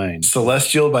get to mine.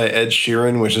 Celestial by Ed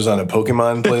Sheeran, which is on a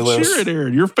Pokemon playlist. Ed Sheeran,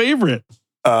 Aaron, your favorite.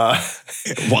 Off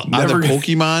the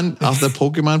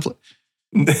Pokemon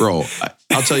bro,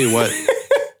 I'll tell you what.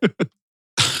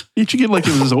 Did you get like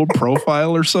his own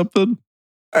profile or something?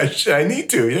 I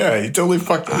need to, yeah. He totally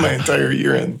fucked up my entire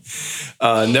year in.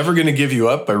 Never Gonna Give You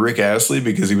Up by Rick Astley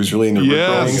because he was really into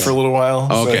Rickrolling for a little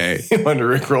while. Okay. So he wanted to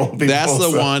Rickroll people. That's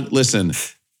the one. Listen,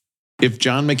 if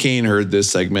John McCain heard this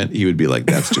segment, he would be like,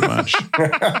 that's too much.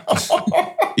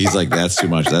 He's like, that's too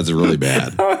much. That's really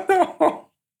bad.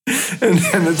 And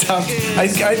then the top, I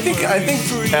think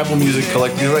Apple Music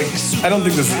collected, like, I don't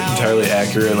think this is entirely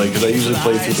accurate, like, because I usually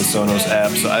play through the Sonos app,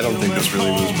 so I don't think this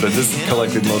really was, but this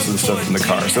collected most of the stuff from the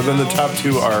car. So then the top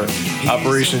 2 are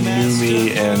Operation New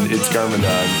Me and It's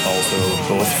Garmadon, also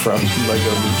both from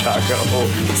Lego Nintendo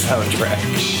soundtrack.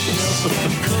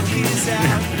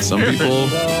 Some people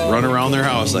run around their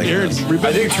house like Aaron,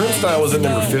 I think Turnstile was at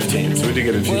number 15, so we did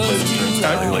get a few plays of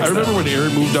Turnstile. I remember when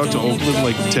Aaron moved out to Oakland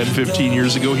like 10, 15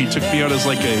 years ago, he took me out as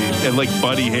like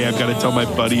buddy, hey, I've got to tell my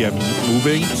buddy I'm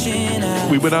moving.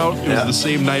 We went out, it was the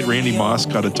same night Randy Moss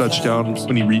caught a touchdown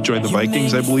when he rejoined the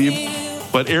Vikings, I believe.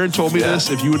 But Aaron told me this.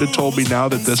 If you would have told me now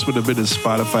that this would have been his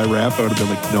Spotify rap, I would have been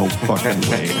like, no fucking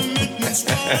way.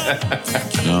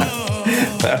 No.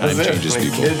 That was it. Changes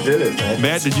people. Kid did it, man.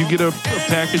 Matt, did you get a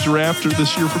package wrap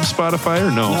this year from Spotify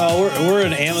or no? No, we're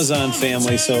an Amazon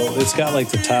family, so it's got like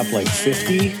the top like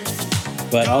 50.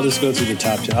 But I'll just go through the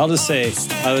top 10. I'll just say,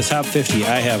 out of the top 50,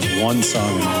 I have one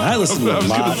song in there. I listen to a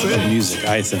lot of music,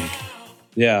 I think.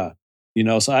 Yeah.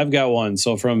 So I've got one.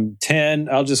 So from 10,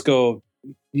 I'll just go,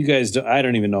 you guys, I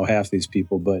don't even know half these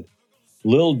people, but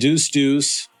Lil Deuce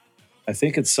Deuce, I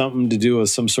think it's something to do with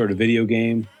some sort of video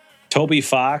game. Toby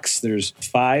Fox, there's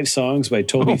 5 songs by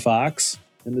Toby Fox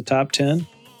in the top 10.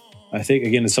 I think,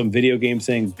 again, it's some video game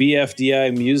thing.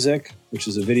 BFDI Music, which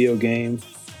is a video game.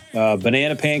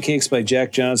 Banana Pancakes by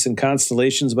Jack Johnson,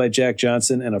 Constellations by Jack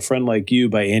Johnson, and A Friend Like You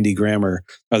by Andy Grammer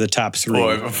are the top 3.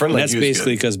 Boy, A Friend Like that's You is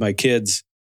basically good. because my kids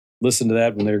listen to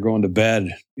that when they're going to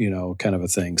bed, kind of a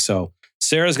thing. So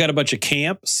Sarah's got a bunch of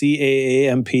Camp,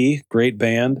 CAAMP, great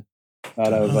band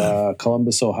out of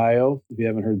Columbus, Ohio, if you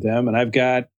haven't heard them. And I've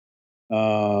got,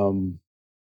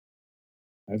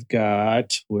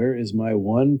 where is my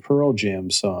one Pearl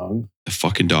Jam song? The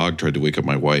fucking dog tried to wake up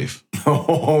my wife.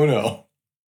 Oh, no.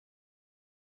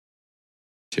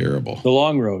 Terrible. The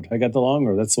Long Road. I got The Long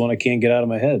Road. That's the one I can't get out of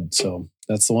my head. So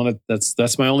that's the one.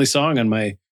 That's my only song on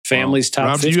my Family's top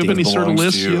Rob, 50. do you have any sort of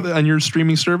list on your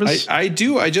streaming service? I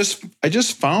do. I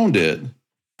just found it.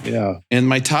 Yeah. And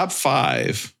my top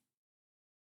 5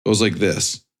 goes like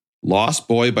this. Lost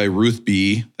Boy by Ruth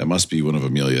B. That must be one of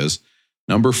Amelia's.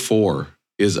 Number 4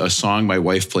 is a song my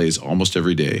wife plays almost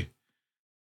every day.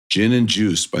 Gin and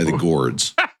Juice by the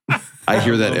Gourds. I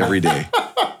hear that every day.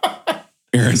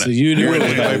 Aaron, so you knew it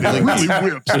really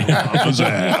whips his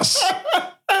ass.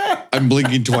 I'm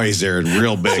blinking twice, Aaron,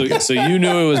 real big. So you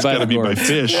knew it was by the Gourds. By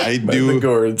Fish. I do. The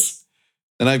Gourds.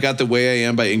 Then I've got The Way I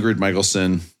Am by Ingrid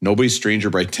Michaelson, Nobody's Stranger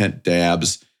by Tent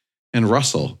Dabbs, and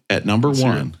Russell at number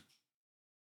 1.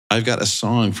 I've got a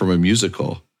song from a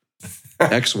musical,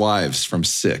 Ex-Wives from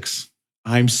 6.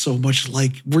 I'm so much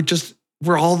like,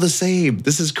 we're all the same.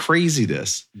 This is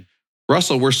craziness.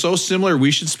 Russell, we're so similar.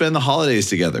 We should spend the holidays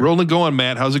together. We're only going,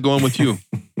 Matt. How's it going with you?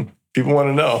 People want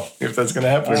to know if that's going to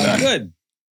happen or not. Good.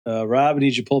 Rob, I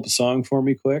need you to pull up a song for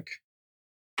me quick.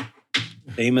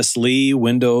 Amos Lee,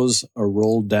 Windows Are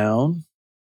Rolled Down.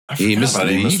 I forgot about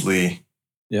Amos Lee.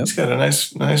 Yep. He's got a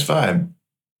nice vibe.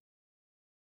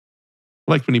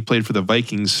 I liked when he played for the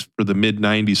Vikings for the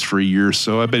mid-90s for a year or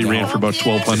so. I bet he ran for about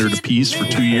 $1,200 a piece for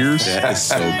 2 years. That is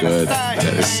so good. That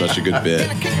is such a good bit.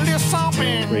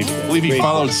 I believe he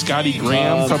followed Scotty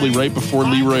Graham probably right before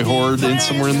Leroy Horde and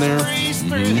somewhere in there.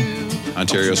 Mm-hmm.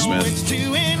 Ontario Smith.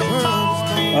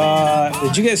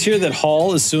 Did you guys hear that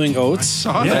Hall is suing Oates?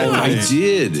 I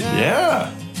did.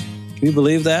 Yeah. Can you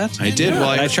believe that? I did. Well,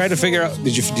 I tried to figure out.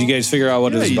 Did you guys figure out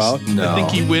what it was about? No. I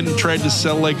think he went and tried to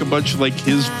sell like a bunch of like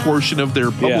his portion of their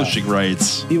publishing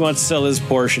rights. He wants to sell his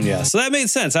portion, yeah. So that made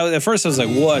sense. At first I was like,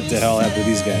 what the hell happened to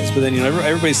these guys? But then,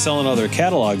 everybody's selling all their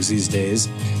catalogs these days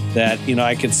that,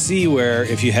 I could see where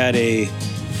if you had a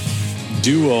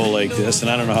duo like this,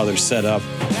 and I don't know how they're set up,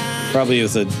 probably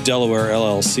with a Delaware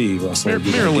LLC, Russell.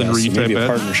 Maryland Reed, maybe a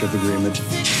partnership agreement.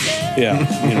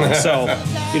 Yeah, so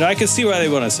I can see why they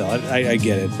want to sell it. I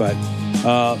get it, but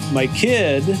my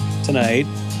kid tonight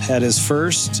had his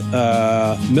first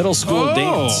middle school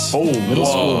dance. Middle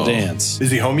school dance. Is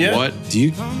he home yet?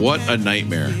 What a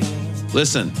nightmare!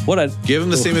 Listen, give him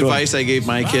the same advice I gave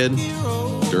my kid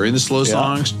during the slow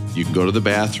songs. You can go to the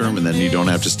bathroom, and then you don't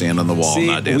have to stand on the wall and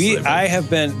not dance. I have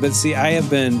been.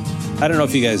 I don't know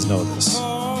if you guys know this.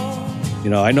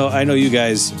 I know you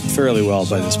guys fairly well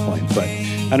by this point, but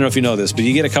I don't know if you know this. But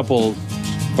you get a couple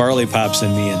barley pops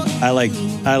in me, and I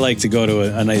like to go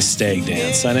to a nice stag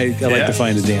dance. I like to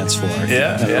find a dance floor.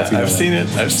 I've seen it.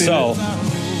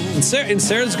 And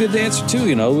Sarah's a good dancer too.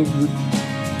 We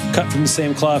cut from the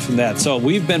same cloth from that. So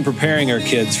we've been preparing our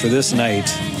kids for this night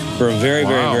for a very,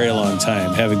 very, very long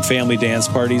time, having family dance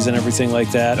parties and everything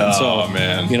like that. And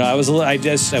man. I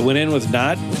went in with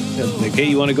not like, hey,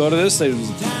 you want to go to this?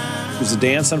 There's a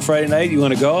dance on Friday night. You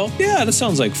want to go? Yeah, that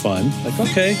sounds like fun. Like,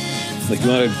 okay. Like, you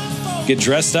want to get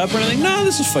dressed up or anything? No,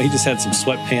 this is fun. He just had some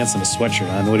sweatpants and a sweatshirt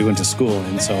on when he went to school.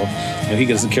 And so he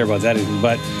doesn't care about that even.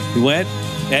 But we went.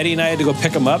 Eddie and I had to go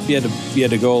pick him up. You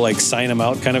had to go like sign him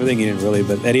out kind of a thing. He didn't really,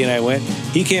 but Eddie and I went.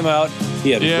 He came out.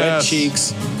 He had red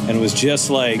cheeks. And it was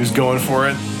just like... He was going for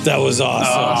it? That was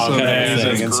awesome.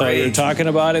 And so we were talking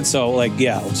about it. So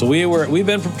So we've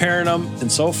been preparing them.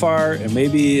 And so far, and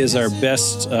maybe is our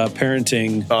best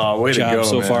parenting job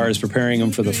so far is preparing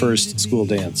them for the first school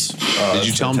dance. Did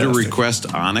you tell him to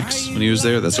request Onyx when he was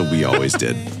there? That's what we always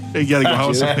did. You got to go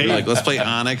House of Pain. Like, let's play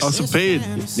Onyx. House of Pain.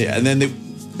 Yeah, and then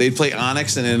they'd play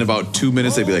Onyx, and in about 2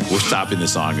 minutes, they'd be like, we're stopping the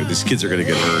song. These kids are going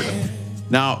to get hurt.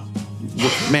 Now...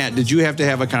 Matt, did you have to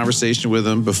have a conversation with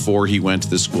him before he went to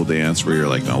the school dance where you're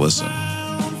like, no, listen,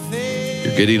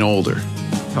 you're getting older,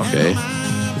 okay?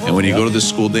 And when you go to the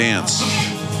school dance,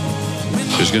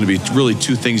 there's going to be really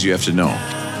 2 things you have to know.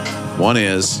 One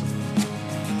is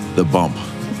the bump,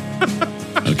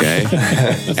 okay?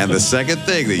 And the second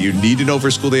thing that you need to know for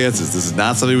school dances, this is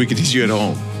not something we can teach you at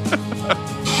home,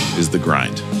 is the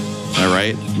grind, all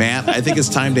right? Matt, I think it's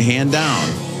time to hand down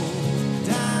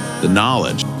the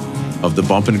knowledge of the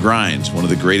bump and grind, one of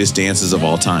the greatest dances of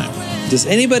all time. Does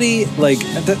anybody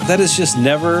that is just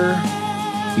never...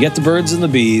 You got the birds and the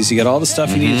bees. You got all the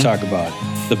stuff you need to talk about.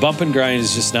 The bump and grind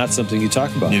is just not something you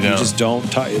talk about. You just don't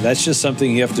talk. That's just something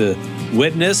you have to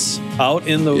witness out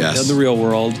in the real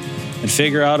world and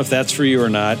figure out if that's for you or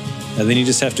not. And then you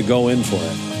just have to go in for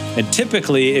it. And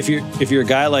typically, if you're a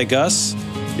guy like us,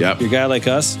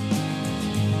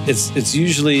 it's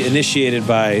usually initiated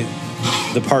by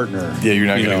the partner. Yeah, you're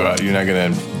not going to go out. You're not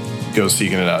going to go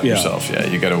seeking it out yourself. Yeah,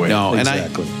 you got to wait. No,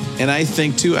 exactly. And I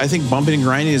think too, bumping and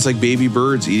grinding is like baby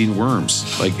birds eating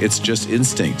worms. Like, it's just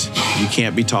instinct. You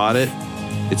can't be taught it.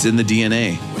 It's in the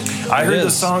DNA. I heard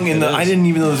the song I didn't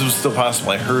even know this was still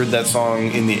possible. I heard that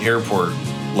song in the airport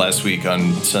last week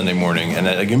on Sunday morning, and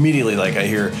like immediately, like I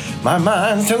hear my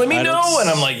mind's telling me no, and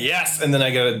I'm like yes, and then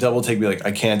I got a double take, be like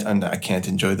I can't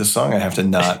enjoy the song. I have to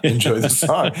not enjoy the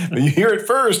song. But you hear it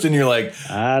first, and you're like,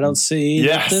 I don't see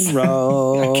nothing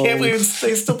wrong. I can't believe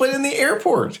they still play it in the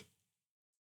airport.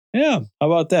 Yeah,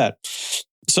 how about that?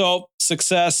 So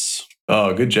success.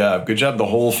 Oh, good job, the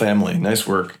whole family. Nice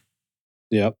work.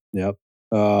 Yep.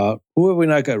 Who have we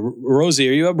not got? Rosie,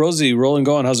 are you up? Rosie, rolling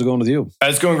going. How's it going with you?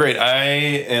 It's going great. I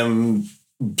am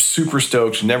super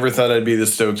stoked. Never thought I'd be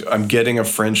this stoked. I'm getting a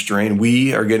French drain.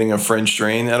 We are getting a French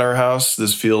drain at our house.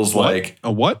 This feels like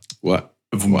a what? What?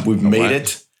 We've made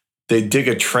it. They dig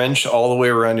a trench all the way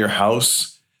around your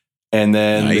house, and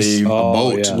then they a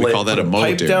moat. Yeah. We call that a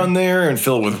moat. Pipe down there and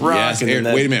fill it with rock. Yes, and Aaron,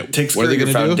 then wait a minute. Takes care of your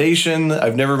foundation.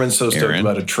 I've never been so stoked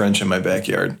about a trench in my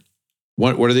backyard.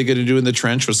 What are they going to do in the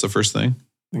trench? What's the first thing?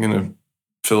 They're going to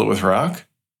fill it with rock.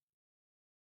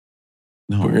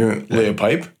 No, we're going to lay a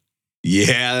pipe.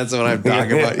 Yeah, that's what I'm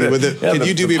talking about. Can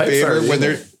you do me a favor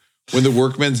when the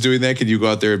workman's doing that? Can you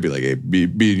go out there and be like, "Hey, me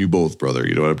and you both, brother"?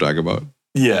 You know what I'm talking about?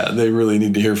 Yeah, they really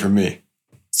need to hear from me.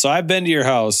 So I've been to your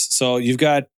house. So you've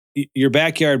got your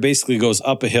backyard basically goes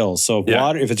up a hill. So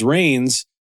if it rains,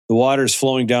 the water is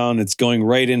flowing down. It's going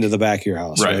right into the back of your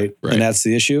house, right? And that's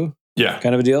the issue. Yeah,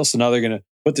 kind of a deal. So now they're going to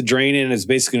put the drain in. It's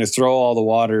basically going to throw all the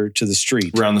water to the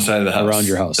street around the side of the house, around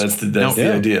your house. That's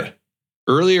the idea.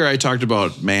 Earlier, I talked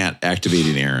about Matt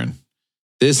activating Aaron.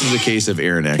 This is a case of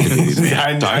Aaron activating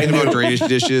Matt. Talking about drainage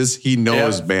dishes, he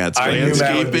knows Matt's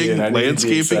landscaping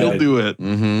will do it.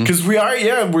 Because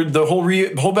we're the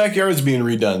whole backyard is being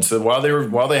redone. So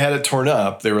while they had it torn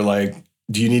up, they were like,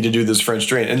 do you need to do this French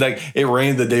drain? And like it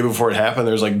rained the day before it happened.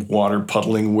 There's like water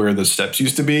puddling where the steps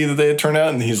used to be that they had turned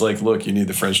out. And he's like, look, you need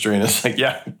the French drain. It's like,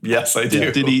 yes, I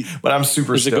do. But I'm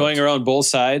super stoked. Is it going around both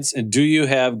sides? And do you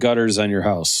have gutters on your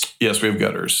house? Yes, we have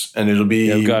gutters. And it'll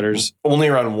be gutters only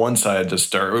around one side to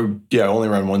start. Only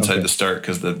around one side to start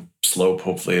because the slope,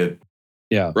 hopefully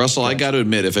Russell, I got to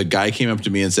admit, if a guy came up to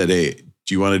me and said, hey,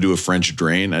 do you want to do a French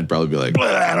drain? I'd probably be like,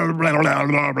 right,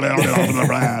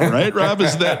 Rob?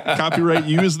 Is that copyright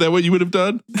you? Is that what you would have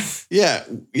done? Yeah,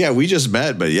 we just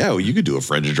met, but you could do a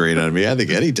French drain on me. I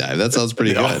think anytime. That sounds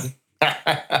pretty good.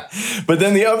 But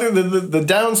then the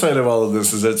downside of all of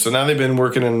this is that so now they've been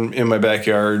working in my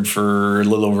backyard for a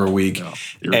little over a week,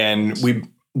 and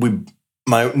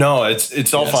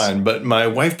it's all fine. But my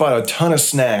wife bought a ton of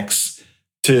snacks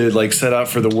to like set out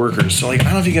for the workers. So like I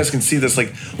don't know if you guys can see this.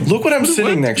 Like, look what I'm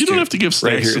sitting next to. You don't have to give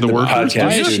snacks to the workers.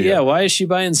 Why is she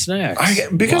buying snacks?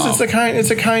 Because it's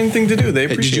a kind thing to do. They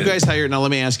appreciate it. Did you guys hire? Now let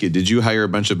me ask you. Did you hire a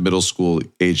bunch of middle school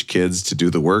age kids to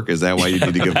do the work? Is that why you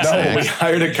need to give them snacks? No, we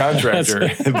hired a contractor.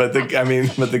 but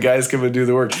the guys come and do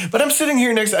the work. But I'm sitting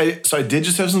here next. So I did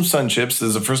just have some Sun Chips. This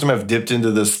is the first time I've dipped into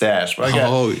this stash. But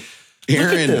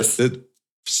Aaron,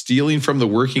 stealing from the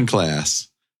working class.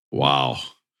 Wow.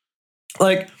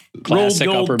 Like classic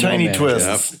rolled gold tiny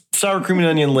twists, sour cream and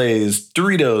onion Lays,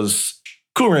 Doritos,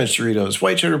 Cool Ranch Doritos,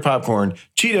 white cheddar popcorn,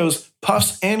 Cheetos,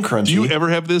 Puffs, and Crunchy. Do you ever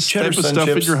have this type of stuff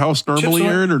in your house normally,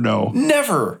 Aaron, or no?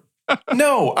 Never.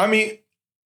 No, I mean,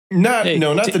 not the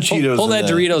Cheetos. Pull that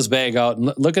Doritos bag out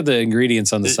and look at the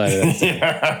ingredients on the side of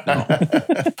that.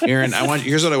 No. Aaron,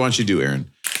 here's what I want you to do, Aaron.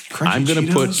 I'm going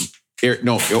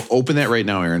to open that right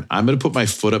now, Aaron. I'm going to put my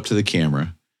foot up to the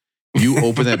camera. You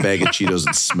open that bag of Cheetos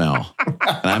and smell.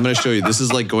 And I'm going to show you. This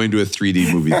is like going to a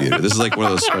 3D movie theater. This is like one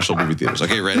of those special movie theaters.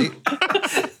 Okay, ready?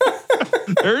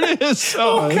 There it is.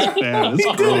 Oh, that's bad.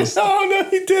 That's gross. Oh, no,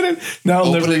 he didn't. Now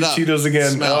I'll never eat Cheetos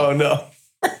again. Smell. Oh, no.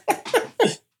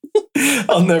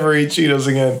 I'll never eat Cheetos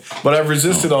again. But I've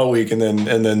resisted all week. And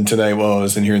then tonight while I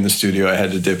was in here in the studio, I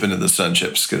had to dip into the Sun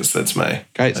Chips because that's my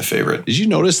favorite. Did you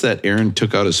notice that Aaron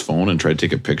took out his phone and tried to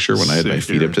take a picture when I had my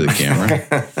feet up to the camera?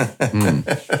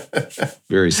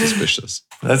 Very suspicious.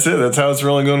 That's it. That's how it's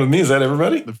rolling going with me. Is that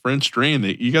everybody? The French drain.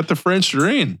 You got the French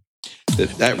drain.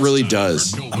 That really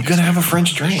does. I'm going to have a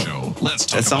French drain.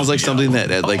 That sounds like something that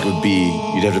like would be,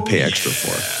 you'd have to pay extra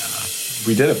for.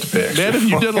 We did have to pay extra. Matt, have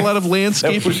you done a lot of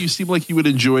landscaping? You seem like you would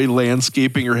enjoy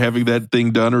landscaping or having that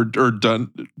thing done or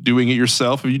doing it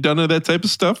yourself. Have you done that type of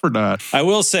stuff or not? I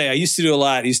will say I used to do a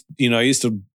lot. I used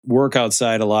to work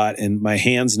outside a lot, and my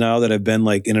hands now that I've been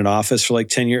like in an office for like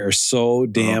 10 years are so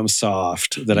damn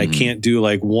soft that I can't do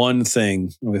like one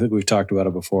thing. I think we've talked about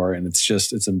it before, and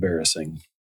it's embarrassing.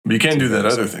 You can do that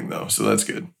other thing though, so that's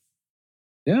good.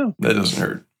 Yeah. That doesn't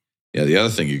hurt. Yeah, the other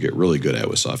thing you get really good at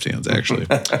with soft hands, actually.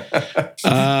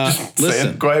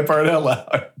 Listen, quiet part out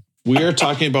loud. We are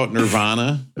talking about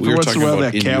Nirvana. We are talking about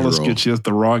that callus gets you at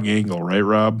the wrong angle, right,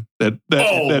 Rob? That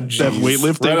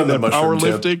weightlifting, that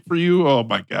powerlifting for you. Oh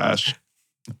my gosh!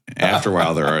 After a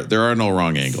while, there are no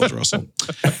wrong angles, Russell.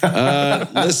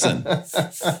 Listen,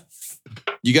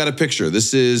 you got a picture.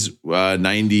 This is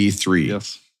 93.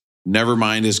 Yes.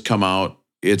 Nevermind has come out.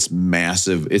 It's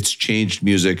massive. It's changed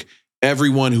music.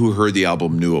 Everyone who heard the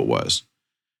album knew it was.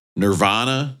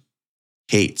 Nirvana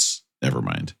hates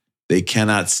Nevermind. They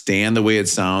cannot stand the way it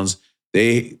sounds.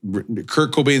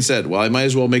 Kurt Cobain said, well, I might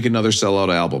as well make another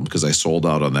sellout album because I sold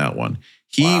out on that one.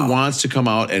 He wants to come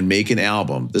out and make an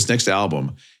album. This next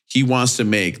album, he wants to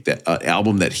make an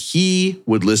album that he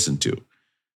would listen to.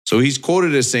 So he's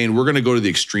quoted as saying, we're going to go to the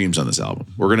extremes on this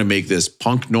album. We're going to make this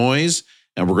punk noise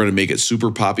and we're going to make it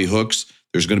super poppy hooks.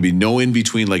 There's going to be no in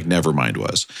between like Nevermind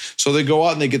was. So they go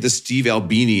out and they get this Steve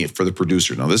Albini for the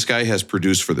producer. Now, this guy has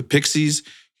produced for the Pixies.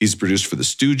 He's produced for the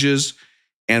Stooges.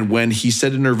 And when he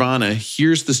said to Nirvana,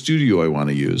 here's the studio I want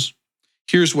to use.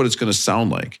 Here's what it's going to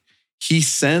sound like. He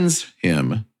sends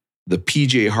him the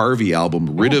PJ Harvey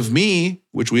album, Rid of Me,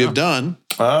 which we have done.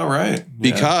 All right.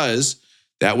 Because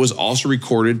that was also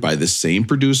recorded by the same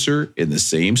producer in the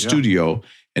same studio.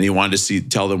 And he wanted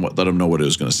to let them know what it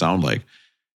was going to sound like.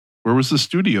 Where was the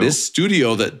studio? This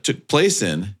studio that took place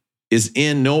is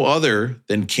in no other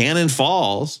than Cannon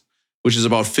Falls, which is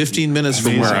about 15 minutes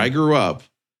from where I grew up.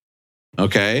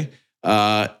 Okay.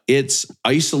 It's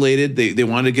isolated. They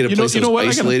wanted to get a place that was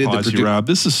isolated. I gotta pause you, Rob.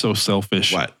 This is so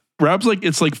selfish. What? Rob's like,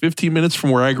 it's like 15 minutes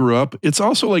from where I grew up. It's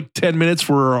also like 10 minutes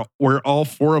where all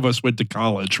four of us went to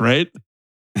college, right?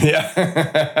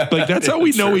 Yeah. Like that's how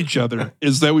we know each other,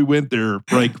 is that we went there,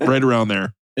 like right around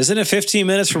there. Isn't it 15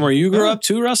 minutes from where you grew up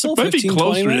too, Russell? It might be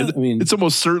closer. I mean, it's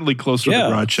almost certainly closer to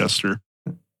Rochester.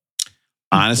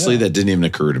 Honestly, that didn't even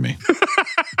occur to me.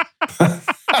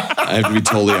 I have to be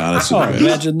totally honest with you guys.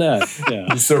 Imagine that.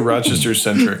 Yeah. He's so Rochester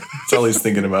centric. That's all he's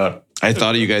thinking about. I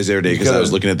thought of you guys the other day because I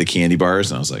was looking at the candy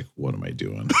bars and I was like, what am I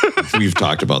doing? We've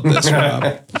talked about this,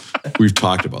 Rob. We've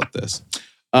talked about this.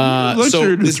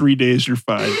 So in 3 days, you're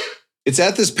fine. It's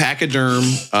at this Pachyderm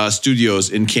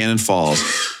Studios in Cannon Falls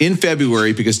in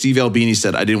February because Steve Albini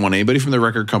said, I didn't want anybody from the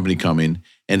record company coming.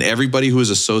 And everybody who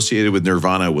was associated with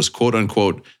Nirvana was, quote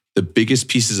unquote, the biggest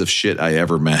pieces of shit I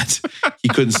ever met. He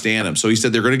couldn't stand them. So he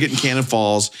said they're going to get in Cannon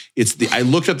Falls. I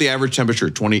looked up the average temperature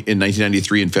in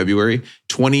 1993 in February,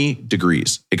 20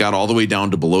 degrees. It got all the way down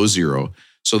to below zero.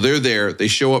 So they're there. They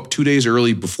show up 2 days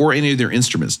early before any of their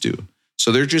instruments do.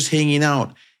 So they're just hanging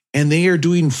out and they are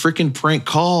doing freaking prank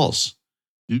calls.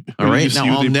 All right.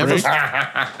 Now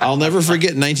I'll never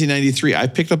forget 1993. I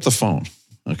picked up the phone.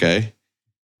 Okay.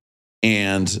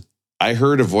 And I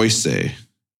heard a voice say,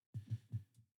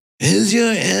 Is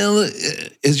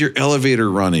your elevator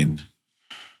running?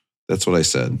 That's what I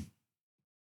said.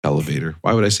 Elevator.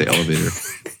 Why would I say elevator?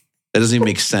 That doesn't even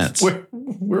make sense. Where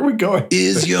are we going?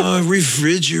 Is your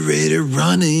refrigerator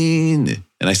running?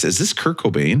 And I said, is this Kurt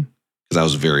Cobain? Because I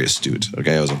was very astute.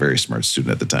 Okay, I was a very smart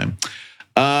student at the time.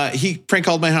 He prank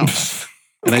called my house.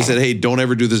 And I said, hey, don't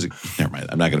ever do this. Never mind.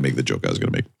 I'm not going to make the joke I was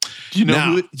going to make. Do you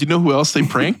know who else they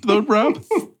pranked though, Rob?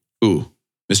 Who?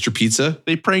 Mr. Pizza?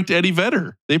 They pranked Eddie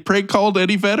Vedder. They prank called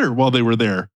Eddie Vedder while they were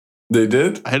there. They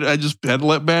did? I just had to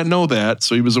let Matt know that,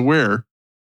 so he was aware.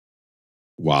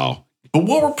 Wow. But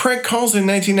what were prank calls in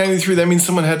 1993? That means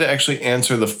someone had to actually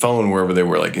answer the phone wherever they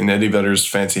were, like in Eddie Vedder's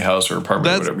fancy house or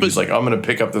apartment or whatever. He's like, I'm going to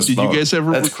pick up this phone. Did you guys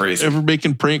ever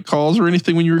making prank calls or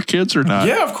anything when you were kids or not?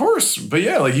 Yeah, of course. But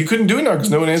yeah, like you couldn't do it now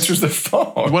because no one answers the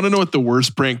phone. You want to know what the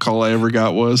worst prank call I ever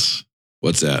got was?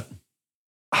 What's that?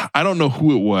 I don't know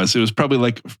who it was. It was probably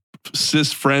like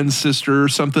friend, sister or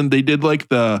something. They did like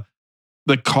the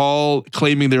call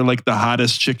claiming they're like the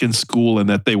hottest chick in school and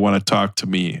that they want to talk to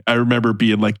me. I remember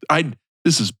being like,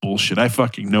 this is bullshit. I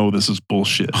fucking know this is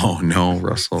bullshit. Oh no,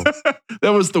 Russell.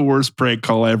 That was the worst prank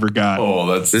call I ever got.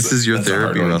 Oh, this is your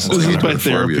therapy, Russell. This is my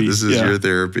therapy. This is your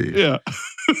therapy. Yeah.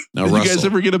 Now, did Russell, you guys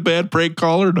ever get a bad prank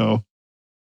call or no?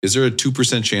 Is there a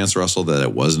 2% chance, Russell, that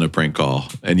it wasn't a prank call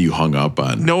and you hung up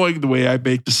on? Knowing the way I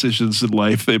make decisions in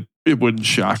life, it wouldn't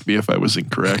shock me if I was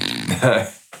incorrect.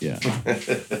 Yeah.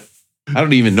 I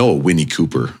don't even know a Winnie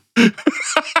Cooper.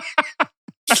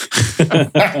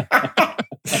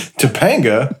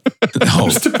 Topanga? No.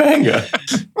 Who's Topanga?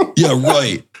 Yeah,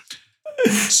 right.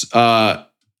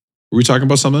 Were we talking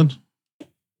about something?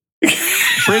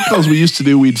 Prank calls we used to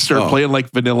do, we'd start playing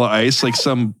like Vanilla Ice, like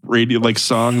some radio like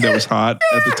song that was hot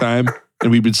at the time.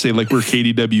 And we would say like we're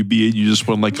KDWB and you just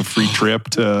won like a free trip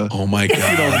to oh my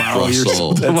God,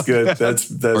 Russell. That's good.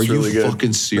 That's Are really good. Are you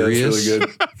fucking serious? That's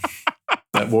really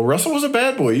good. Well, Russell was a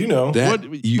bad boy, you know.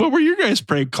 What were your guys'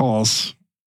 prank calls?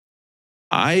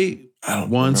 I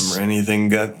don't remember anything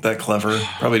that clever.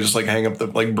 Probably just like hang up the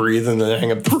breathe and then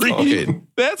hang up the phone.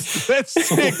 That's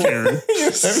sick, Aaron.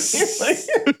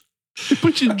 They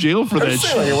put you in jail for that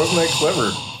shit. Like, it wasn't that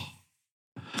clever.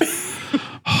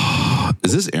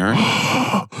 Is this Aaron?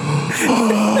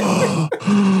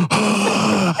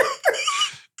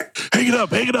 Hang it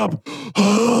up. Hey,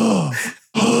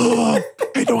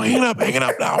 don't hang it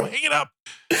up now. Hang it up.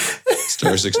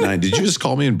 Star 69. Did you just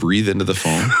call me and breathe into the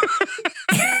phone?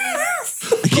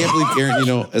 I can't believe,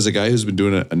 Aaron, as a guy who's been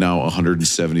doing now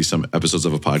 170 some episodes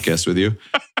of a podcast with you,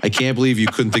 I can't believe you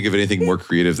couldn't think of anything more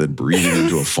creative than breathing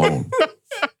into a phone.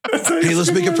 Hey,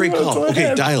 let's make a prank call.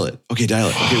 Okay, dial it. Okay, what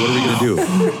are we going to do?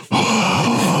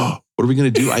 What are we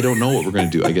going to do? I don't know what we're going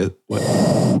to do. I guess, what?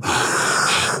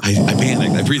 I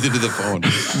panicked. I breathed into the phone.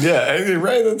 Yeah,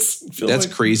 right. That's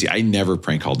crazy. I never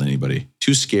prank called anybody.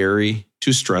 Too scary,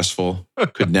 too stressful.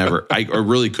 Could never. I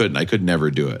really couldn't. I could never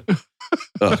do it.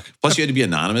 Ugh. Plus, you had to be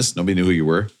anonymous. Nobody knew who you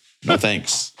were. No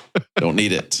thanks. Don't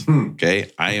need it.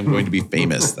 Okay. I am going to be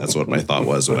famous. That's what my thought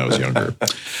was when I was younger.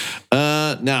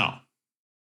 Now.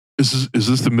 Is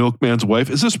this the milkman's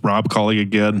wife? Is this Rob calling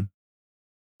again?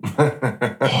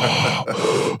 That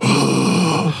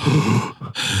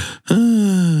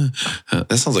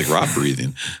sounds like Rob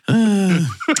breathing.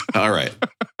 All right.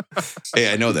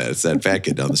 Hey, I know that. It's that fat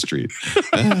kid down the street.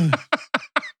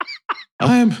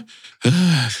 I'm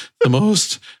the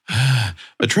most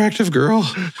attractive girl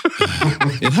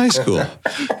in high school.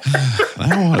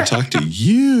 I want to talk to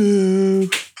you.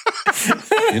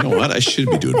 You know what? I should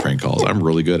be doing prank calls. I'm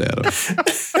really good at them.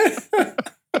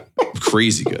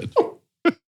 Crazy good.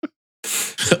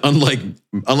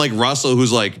 Unlike Russell,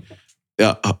 who's like,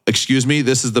 excuse me,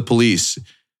 this is the police.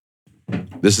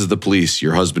 This is the police.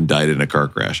 Your husband died in a car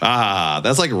crash.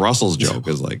 That's like Russell's joke.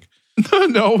 Is like,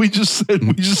 no, we just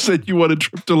said you want a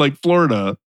trip to like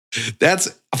Florida.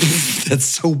 That's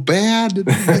so bad.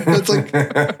 That's like,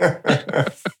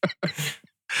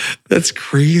 that's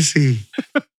crazy.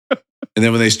 And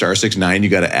then when they star 69, you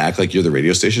got to act like you're the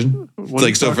radio station. It's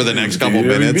like, so for the next couple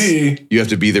minutes, you have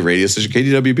to be the radio station.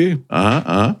 KDWB.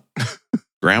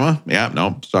 Grandma? Yeah,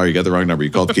 no, sorry, you got the wrong number.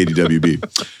 You called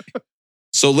KDWB.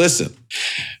 So listen.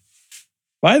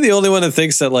 Am I the only one that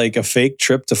thinks that like a fake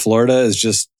trip to Florida is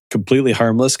just completely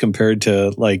harmless compared to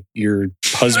like your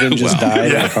husband just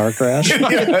died in a car crash? Yeah,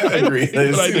 I agree.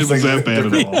 It was that bad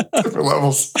at all. Different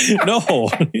levels. No.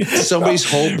 Somebody's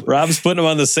hope. Rob's putting him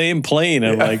on the same plane.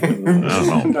 I'm like, I don't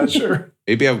know. I'm not sure.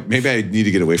 Maybe I need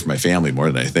to get away from my family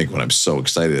more than I think when I'm so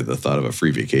excited at the thought of a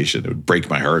free vacation. It would break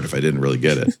my heart if I didn't really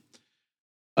get it.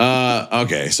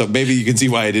 Okay, so maybe you can see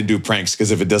why I didn't do pranks,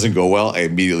 because if it doesn't go well, I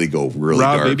immediately go really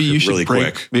Rob, dark, maybe you should really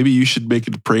quick. Maybe you should make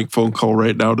a prank phone call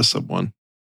right now to someone.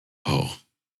 Oh,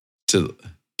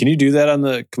 can you do that on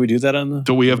the? Can we do that on the?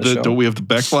 Don't we have the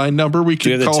Beck line number we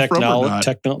can call from or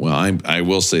not? Well, I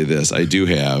will say this: I do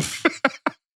have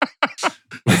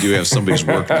somebody's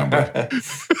work number.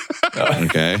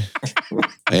 Okay,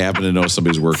 I happen to know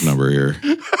somebody's work number here.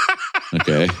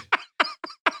 Okay,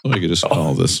 well, I could just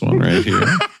call this one right here.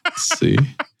 Let's see.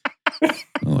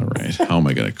 All right, how am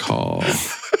I going to call?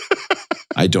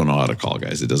 I don't know how to call,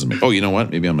 guys. It doesn't make... Oh, you know what?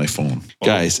 Maybe on my phone. Oh.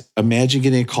 Guys, imagine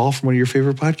getting a call from one of your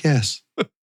favorite podcasts.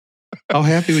 How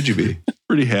happy would you be?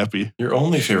 Pretty happy. Your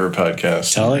only favorite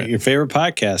podcast. Your favorite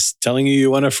podcast telling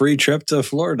you want a free trip to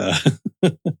Florida.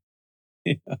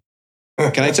 Yeah.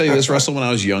 Can I tell you this, Russell? When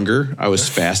I was younger, I was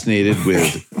fascinated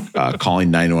with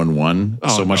calling 911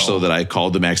 so that I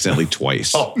called them accidentally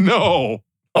twice. Oh, no.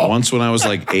 Oh. Once when I was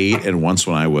like 8 and once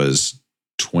when I was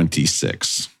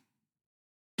 26.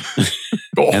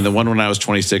 And the one when I was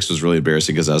 26 was really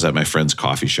embarrassing because I was at my friend's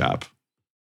coffee shop.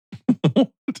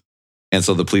 And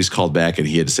so the police called back and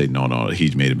he had to say, no,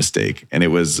 he made a mistake. And it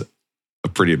was a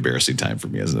pretty embarrassing time for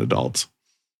me as an adult.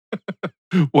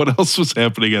 What else was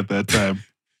happening at that time?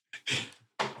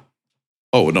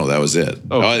 Oh, no, that was it.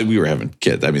 Oh. We were having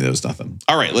kids. I mean, there was nothing.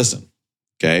 All right, listen.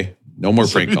 Okay. No more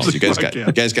prank calls. You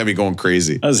guys got me going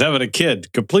crazy. I was having a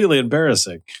kid. Completely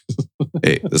embarrassing.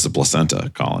 Hey, this is a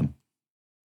placenta, Colin.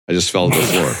 I just fell to the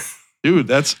floor. Dude,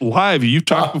 that's live. You've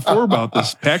talked before about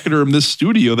this. Pachyderm, this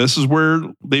studio. This is where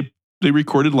they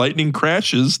recorded Lightning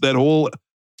Crashes, that whole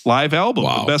live album.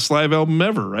 Wow. The best live album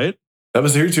ever, right? That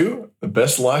was here too. The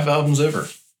best live albums ever.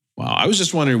 Wow. I was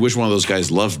just wondering which one of those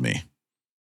guys loved me.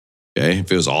 Okay.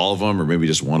 If it was all of them or maybe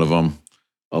just one of them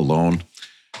alone.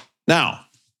 Now,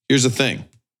 here's the thing.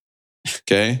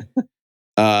 Okay.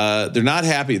 They're not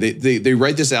happy. They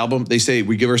write this album. They say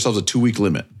we give ourselves a 2-week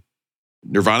limit.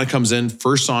 Nirvana comes in.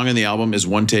 First song in the album is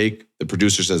one take. The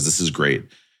producer says, this is great.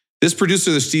 This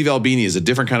producer, Steve Albini, is a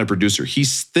different kind of producer. He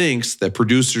thinks that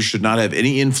producers should not have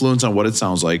any influence on what it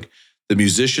sounds like. The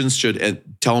musicians should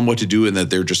tell them what to do and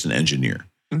that they're just an engineer.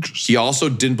 He also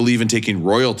didn't believe in taking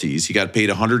royalties. He got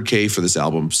paid $100K for this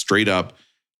album straight up.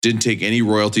 Didn't take any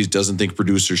royalties, doesn't think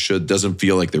producers should, doesn't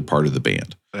feel like they're part of the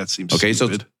band. That seems okay.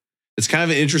 stupid. So it's kind of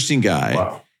an interesting guy.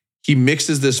 Wow. He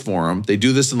mixes this for him. They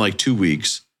do this in like 2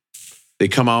 weeks. They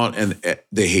come out and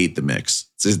they hate the mix.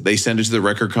 They send it to the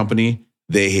record company.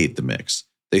 They hate the mix.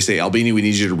 They say, Albini, we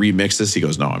need you to remix this. He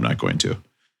goes, no, I'm not going to.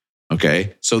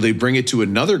 Okay. So they bring it to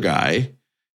another guy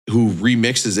who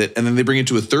remixes it. And then they bring it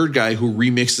to a third guy who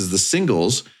remixes the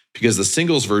singles, because the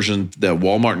singles version that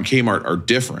Walmart and Kmart are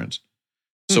different.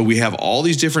 So we have all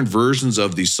these different versions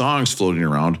of these songs floating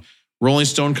around. Rolling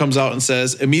Stone comes out and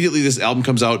says, immediately this album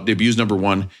comes out, debuts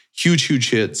 #1, huge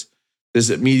hits.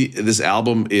 This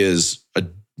album is a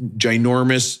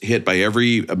ginormous hit by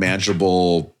every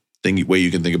imaginable way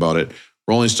you can think about it.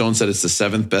 Rolling Stone said it's the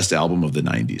 7th best album of the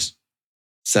 90s.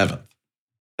 7th.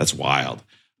 That's wild.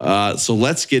 So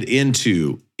let's get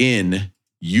into In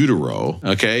Utero.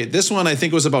 Okay. This one I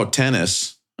think was about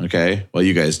tennis. Okay. Well,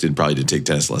 you guys probably didn't take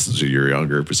tennis lessons when you were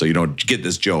younger, so you don't get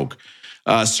this joke.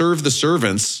 Serve the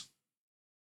Servants.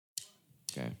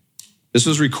 Okay. This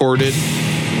was recorded,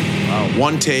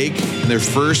 one take, in their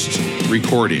first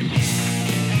recording.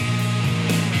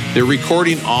 They're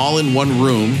recording all in one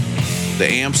room. The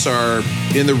amps are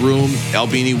in the room.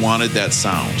 Albini wanted that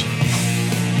sound.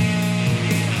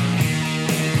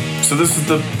 So this is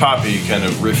the poppy kind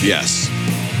of riff. Yes.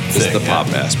 This is the pop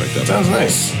aspect of it. Sounds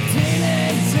nice.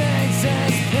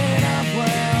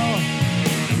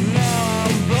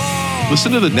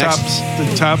 Listen to the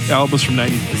top albums from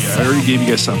 93. I already gave you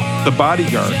guys some. The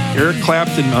Bodyguard, Eric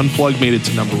Clapton Unplugged made it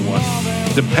to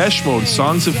 #1. Depeche Mode,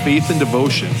 Songs of Faith and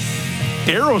Devotion.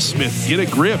 Aerosmith, Get a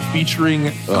Grip,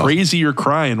 featuring Crazy or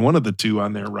Crying, one of the two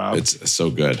on there, Rob. It's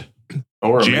so good.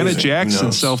 Janet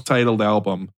Jackson, self-titled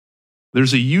album.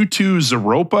 There's a U2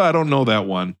 Zeropa. I don't know that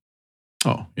one.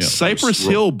 Oh, yeah. Cypress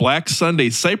Hill, Black Sunday.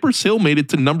 Cypress Hill made it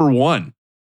to #1.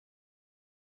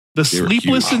 The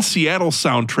Sleepless in Seattle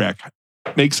soundtrack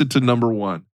makes it to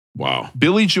 #1. Wow.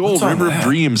 Billy Joel, River of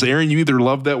Dreams. Aaron, you either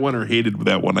loved that one or hated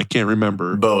that one. I can't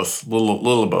remember. Both.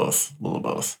 Little both.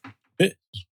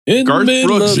 Garth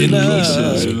Brooks, In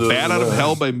Pieces. Bad Out of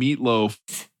Hell by Meatloaf.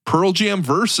 Pearl Jam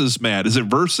Versus, Matt. Is it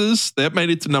Versus? That made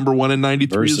it to #1 in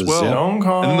 93 as well.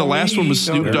 Yeah. And then the last one was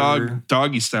Snoop Dogg,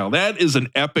 Doggy Style. That is an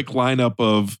epic lineup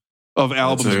of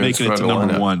albums making it to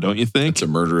 #1, don't you think? It's a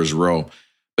murderer's row.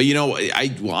 But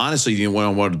honestly, you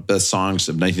know one of the best songs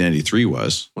of 1993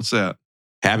 was? What's that?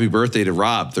 Happy Birthday to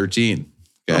Rob, 13.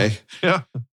 Okay. Oh, yeah.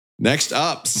 Next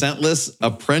up, Scentless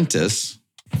Apprentice.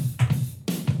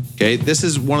 Okay, this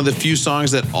is one of the few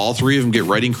songs that all three of them get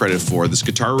writing credit for. This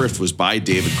guitar riff was by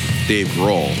Dave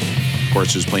Grohl. Of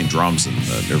course, he was playing drums in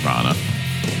Nirvana.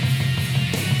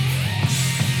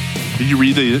 Did you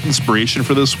read the inspiration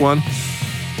for this one?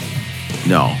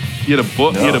 No. He had a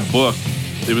book. No. He had a book.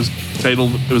 It was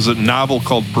titled. It was a novel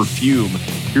called Perfume.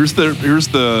 Here's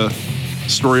the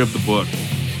story of the book.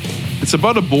 It's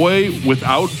about a boy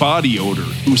without body odor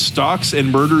who stalks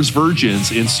and murders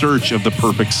virgins in search of the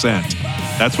perfect scent.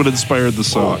 That's what inspired the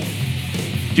song.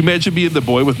 Can you imagine being the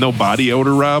boy with no body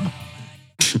odor, Rob?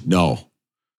 No,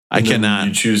 I cannot.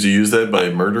 You choose to use that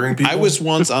by murdering people? I was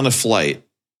once on a flight.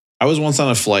 I was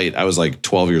like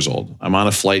 12 years old. I'm on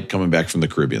a flight coming back from the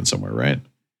Caribbean somewhere, right?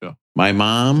 Yeah. My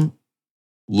mom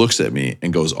looks at me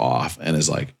and goes off and is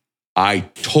like, I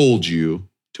told you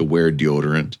to wear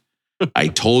deodorant. I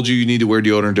told you need to wear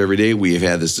deodorant every day. We have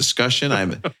had this discussion.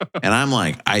 I'm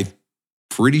like, I'm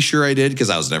pretty sure I did,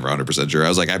 because I was never 100% sure. I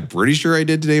was like, I'm pretty sure I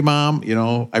did today, Mom.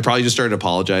 I probably just started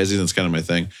apologizing. That's kind of my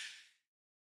thing.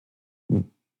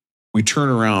 We turn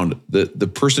around. The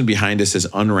person behind us has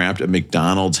unwrapped a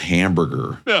McDonald's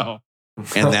hamburger. No.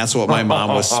 And that's what my mom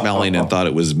was smelling and thought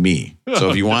it was me.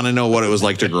 So if you want to know what it was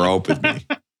like to grow up with me,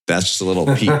 that's just a little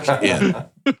peek in.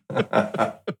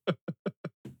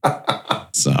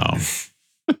 So,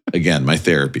 again, my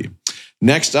therapy.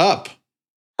 Next up,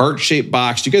 Heart-Shaped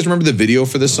Box. Do you guys remember the video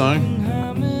for this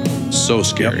song? So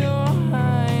scary.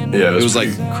 Yep. Yeah, it was like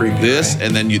creepy, this, right?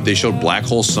 And then they showed Black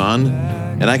Hole Sun.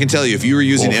 And I can tell you, if you were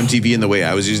using MTV in the way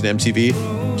I was using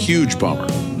MTV, huge bummer.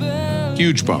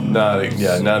 Huge bummer. Not a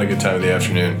good time of the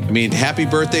afternoon. I mean, happy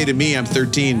birthday to me. I'm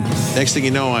 13. Next thing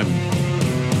you know, I'm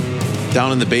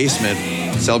down in the basement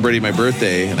celebrating my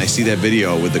birthday, and I see that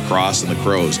video with the cross and the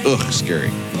crows. Ugh,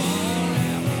 scary.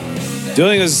 The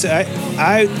only thing is,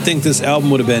 I think this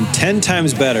album would have been 10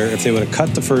 times better if they would have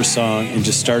cut the first song and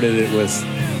just started it with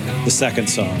the second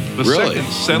song.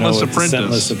 Scentless Apprentice.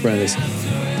 Scentless Apprentice.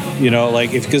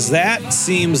 Because that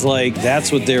seems like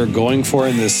that's what they were going for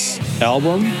in this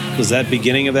album. Was that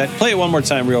beginning of that? Play it one more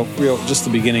time, real, just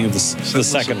the beginning of the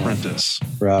second Apprentice.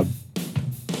 One, Rob.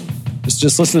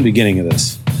 Just listen to the beginning of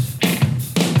this.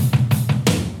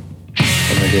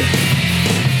 idea.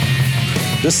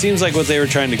 This seems like what they were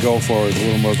trying to go for was a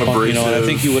little more punk, you know, and I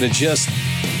think you would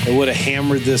have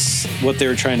hammered this, what they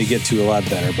were trying to get to a lot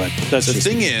better. But that's the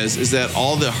thing is that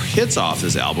all the hits off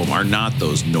this album are not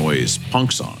those noise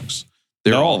punk songs.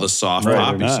 They're all the soft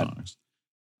poppy songs.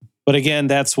 But again,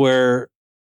 that's where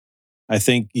I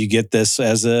think you get this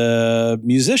as a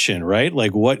musician, right?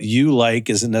 Like what you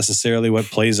like isn't necessarily what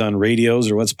plays on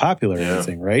radios or what's popular or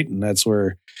anything, right? And that's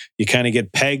where you kind of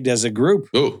get pegged as a group.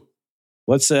 Oh.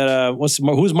 What's that?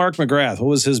 Who's Mark McGrath? What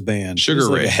was his band? Sugar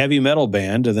Ray, a heavy metal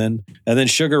band, and then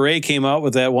Sugar Ray came out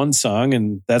with that one song,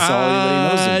 and that's all anybody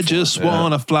knows. I just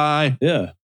wanna fly.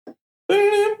 Yeah,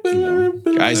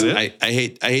 guys, I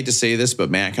hate to say this, but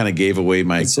Matt kind of gave away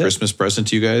my Christmas present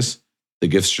to you guys. The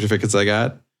gift certificates I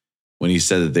got when he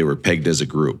said that they were pegged as a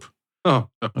group. Oh,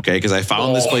 okay, because I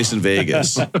found this place in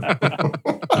Vegas.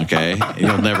 Okay, and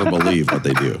you'll never believe what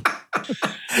they do.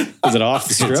 Is it off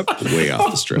the strip? It's way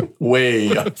off the strip.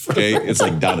 Way off. Okay, it's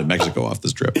like down in Mexico off the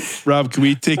strip. Rob, can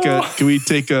we take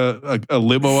a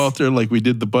limo out there like we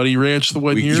did the Bunny Ranch the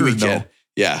one year? We can.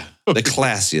 Yeah, the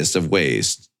classiest of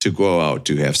ways to go out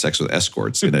to have sex with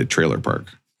escorts in a trailer park.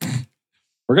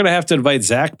 We're gonna have to invite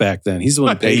Zach back then. He's the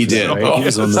one. He did. Right? He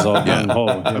was on this all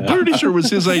I'm pretty sure it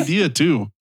was his idea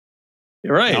too.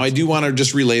 You're right. Now, I do want to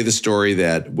just relay the story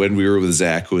that when we were with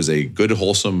Zach, who is a good,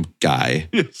 wholesome guy,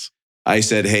 yes. I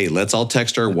said, hey, let's all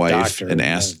text our wife and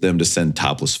ask them to send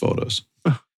topless photos.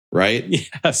 Right?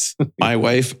 Yes. My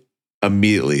wife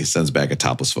immediately sends back a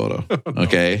topless photo.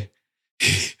 Okay.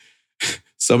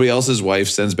 Somebody else's wife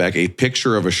sends back a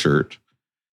picture of a shirt.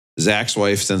 Zach's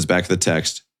wife sends back the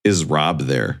text, is Rob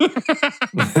there?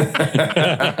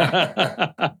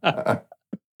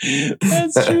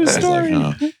 That's true story.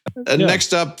 Like,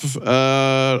 next up,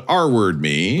 R-word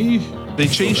me. They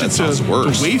changed it to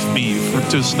Waif Me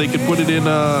so they could put it in.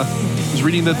 I was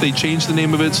reading that they changed the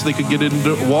name of it so they could get it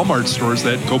into Walmart stores.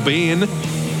 That Cobain,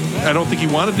 I don't think he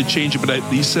wanted to change it, but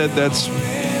he said that's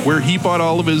where he bought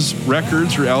all of his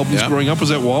records or albums growing up was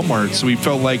at Walmart. So he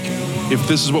felt like if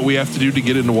this is what we have to do to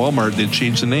get into Walmart, they'd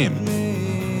change the name.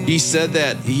 He said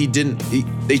that he didn't.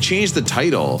 They changed the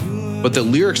title. But the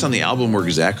lyrics on the album were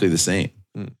exactly the same,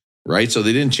 right? So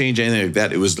they didn't change anything like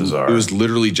that. It was bizarre. It was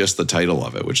literally just the title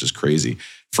of it, which is crazy.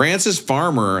 Francis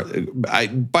Farmer,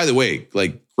 by the way,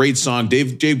 like great song.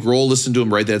 Dave Grohl listened to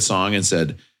him write that song and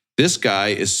said, "This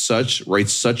guy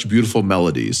writes such beautiful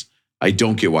melodies. I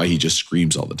don't get why he just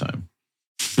screams all the time."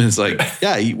 And it's like,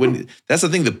 that's the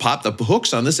thing. The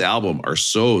hooks on this album are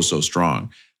so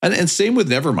strong, and same with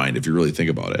Nevermind if you really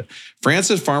think about it.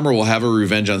 Francis Farmer will have a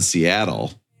revenge on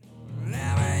Seattle.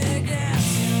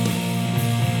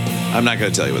 I'm not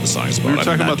going to tell you what the song is about. We were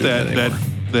talking about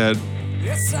that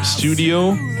studio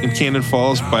in Cannon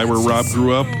Falls by where Rob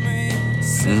grew up.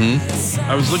 Mm-hmm.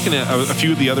 I was looking at a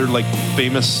few of the other like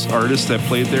famous artists that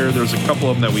played there. There was a couple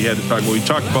of them that we had to talk about. We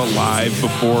talked about Live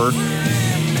before.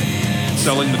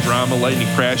 Selling the Drama, Lightning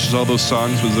Crashes, all those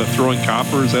songs. Was that Throwing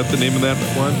Copper? Is that the name of that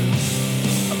one?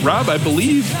 Rob, I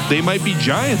believe They Might Be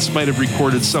Giants might have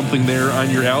recorded something there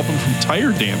on your album from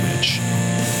Tire Damage.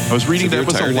 I was reading that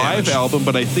was a live album,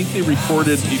 but I think they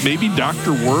recorded maybe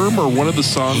Dr. Worm or one of the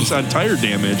songs on Tire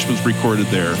Damage was recorded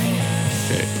there.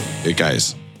 Okay. Hey,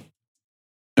 guys.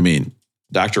 I mean,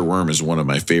 Dr. Worm is one of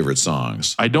my favorite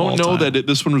songs. I don't know that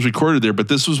this one was recorded there, but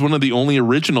this was one of the only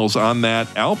originals on that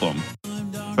album,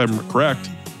 if I'm correct.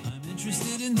 I'm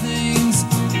interested in things.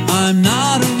 I'm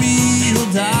not a real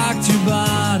doctor,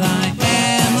 but I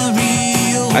am a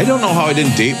real. I don't know how I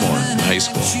didn't date more in high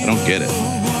school. I don't get it.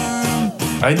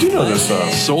 I do know this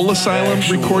song. Soul Asylum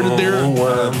recorded there.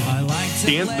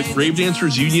 The Grave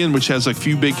Dancers Union, which has a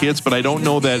few big hits, but I don't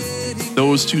know that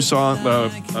those two songs,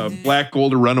 Black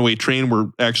Gold or Runaway Train, were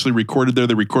actually recorded there.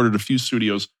 They recorded a few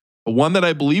studios. But one that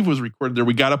I believe was recorded there,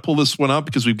 we got to pull this one up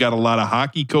because we've got a lot of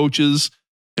hockey coaches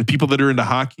and people that are into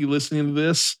hockey listening to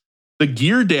this. The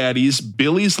Gear Daddies,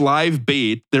 Billy's Live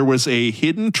Bait, there was a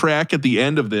hidden track at the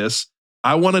end of this.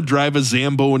 I Want to Drive a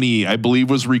Zamboni, I believe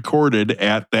was recorded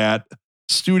at that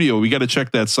studio. We got to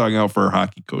check that song out for our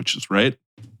hockey coaches, right?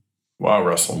 Wow,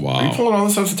 Russell. Wow. Are you pulling all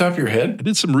this off the top of your head? I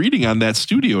did some reading on that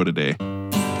studio today.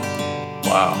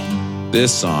 Wow.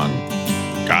 This song,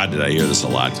 God, did I hear this a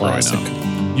lot growing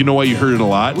up. You know why you heard it a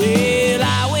lot?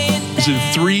 It's in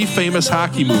 3 famous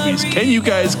hockey movies. Can you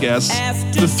guys guess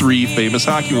the 3 famous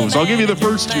hockey movies? I'll give you the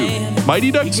first 2.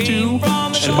 Mighty Ducks 2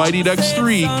 and Mighty Ducks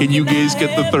 3. Can you guys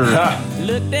get the third?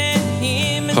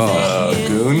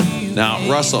 Goon. Now,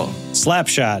 Russell.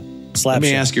 Slapshot. Let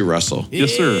me ask you, Russell.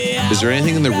 Yes, sir. Is there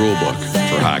anything in the rule book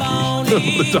for hockey?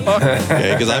 The dog.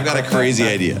 Okay, because I've got a crazy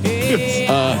idea.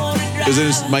 Isn't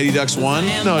it Mighty Ducks 1?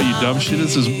 No, you dumb shit.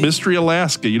 This is Mystery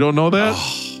Alaska. You don't know that?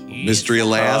 Mystery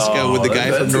Alaska with the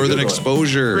guy from Northern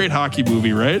Exposure. Great hockey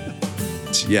movie, right?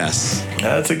 Yes.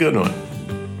 That's a good one.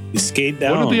 You skate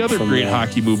down. What are the other great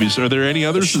hockey movies? Are there any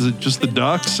others? Is it just the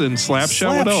Ducks and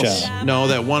Slapshot? What else? No,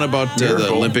 that one about the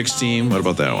Olympics team. What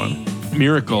about that one?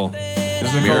 Miracle.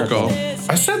 Miracle.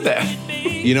 I said that.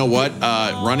 You know what?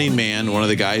 Running Man, one of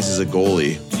the guys is a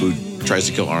goalie who tries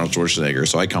to kill Arnold Schwarzenegger,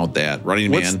 so I count that.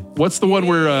 Running Man. What's the one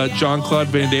where Jean-Claude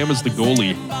Van Damme is the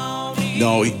goalie?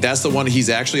 No, that's the one. He's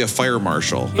actually a fire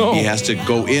marshal. Oh. He has to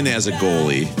go in as a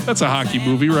goalie. That's a hockey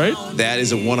movie, right? That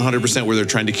is a 100% where they're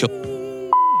trying to kill.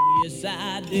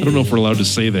 I don't know if we're allowed to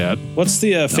say that. What's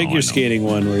the figure skating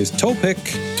one where he's toe pick?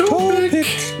 Toe pick.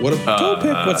 What? Toe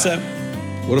pick. What's that?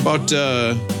 What about?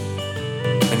 I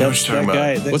know what you're talking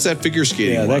about. What's that figure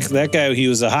skating? Yeah, one? that guy. He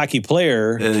was a hockey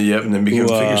player. And then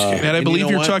becomes figure skating. And I believe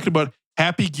you're talking about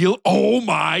Happy Gil. Oh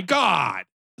my God!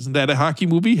 Isn't that a hockey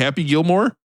movie? Happy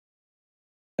Gilmore.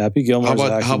 Happy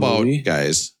Gilmore's How about movie.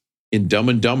 guys? In Dumb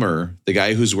and Dumber, the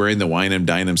guy who's wearing the Wine 'em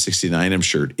Dine 'em 69 'em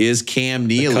shirt is Cam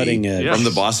Neely from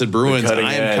the Boston Bruins.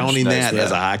 I am counting that as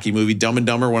a hockey movie. Dumb and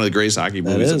Dumber, one of the greatest hockey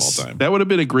movies of all time. That would have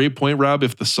been a great point, Rob,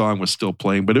 if the song was still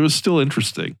playing, but it was still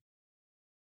interesting.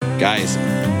 Guys,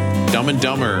 Dumb and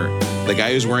Dumber, the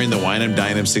guy who's wearing the Wine 'em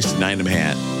Dine 'em 69 'em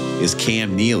hat is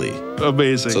Cam Neely.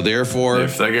 Amazing. So therefore,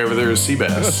 if that guy over there is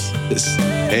Seabass.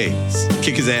 Hey,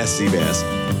 kick his ass, Seabass.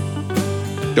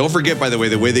 Don't forget, by the way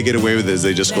they get away with it is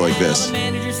they just go like this.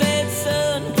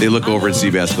 They look over and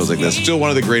Seabass goes like this. Still one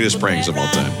of the greatest pranks of all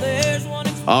time.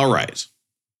 All right.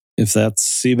 If that's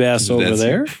Seabass over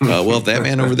there? Well, if that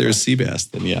man over there is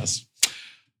Seabass, then yes.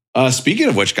 Speaking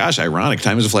of which, gosh, ironic.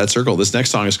 Time is a flat circle. This next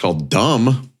song is called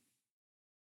Dumb.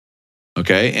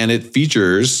 Okay, and it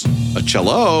features a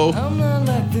cello.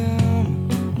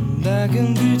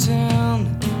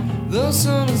 This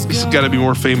has got to be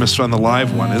more famous on the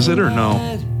live one, is it, or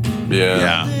no?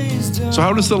 Yeah. So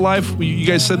how does the live, you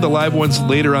guys said the live one's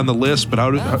later on the list, but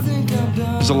how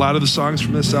is a lot of the songs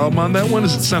from this album on that one?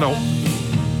 Is it sent out?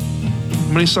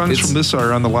 How many songs from this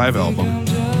are on the live album?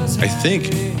 I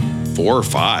think 4 or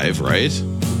 5, right?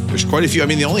 There's quite a few. I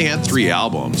mean, they only had 3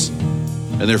 albums,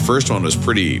 and their first one was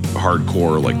pretty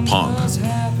hardcore, like punk.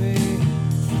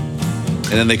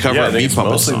 And then they cover a Meat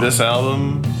Puppet mostly song. this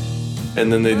album,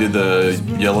 and then they did the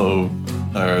Yellow,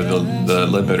 or the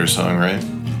Leadbetter song, right?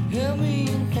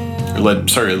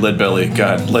 Lead Belly.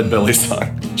 God, Lead Belly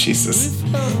song. Jesus.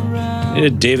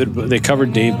 They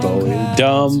covered Dave Bowie.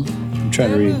 Dumb. I'm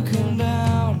trying to read.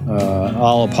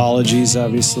 All Apologies,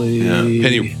 obviously. Yeah.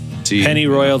 Penny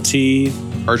Royalty.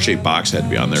 Heart-shaped box had to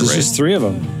be on there, It's right? just 3 of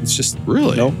them. It's just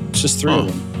really nope. It's just 3 of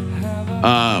them.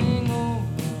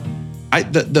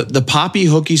 The poppy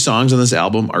hooky songs on this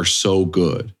album are so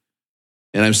good.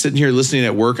 And I'm sitting here listening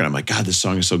at work and I'm like, God, this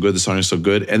song is so good. This song is so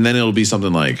good. And then it'll be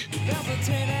something like,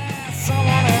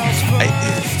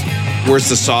 where it's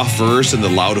the soft verse and the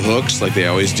loud hooks like they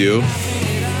always do.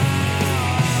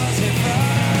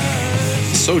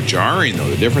 It's so jarring though,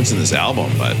 the difference in this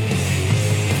album, but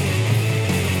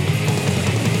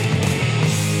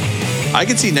I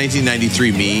could see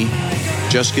 1993 me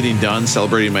just getting done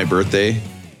celebrating my birthday,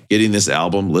 getting this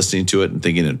album, listening to it and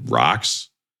thinking it rocks.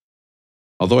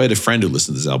 Although I had a friend who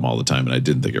listened to this album all the time and I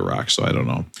didn't think it rocked, so I don't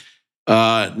know.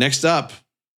 Next up,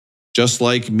 Just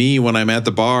Like Me When I'm at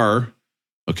the Bar.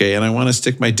 Okay, and I want to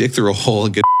stick my dick through a hole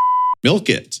and get milk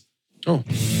it. Oh,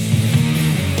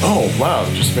 wow.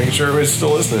 Just making sure everybody's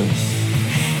still listening.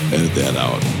 Edit that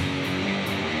out.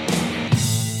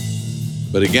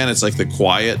 But again, it's like the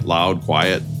quiet, loud,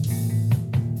 quiet.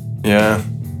 Yeah.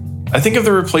 I think of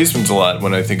the Replacements a lot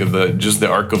when I think of the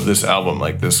arc of this album,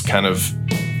 like this kind of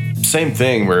same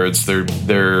thing where it's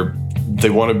they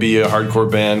want to be a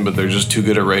hardcore band, but they're just too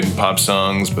good at writing pop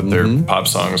songs, but their pop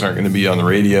songs aren't going to be on the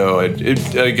radio.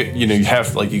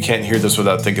 You can't hear this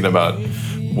without thinking about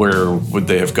where would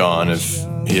they have gone if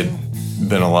he had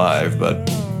been alive. But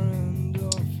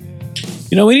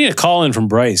we need a call in from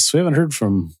Bryce. We haven't heard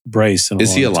from Bryce in a long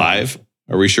time. Is he alive?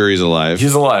 Are we sure he's alive?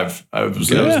 He's alive. I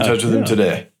was in touch with him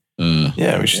today.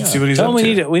 We should see what he's up to.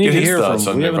 We need to hear from him.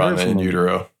 On Nirvana and In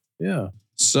Utero. Yeah.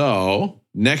 So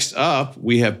next up,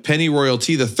 we have Penny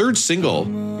Royalty, the 3rd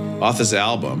single off this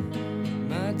album.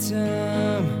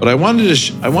 But I wanted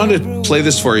to play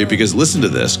this for you because listen to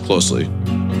this closely.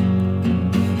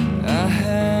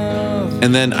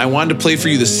 And then I wanted to play for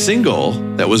you the single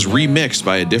that was remixed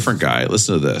by a different guy.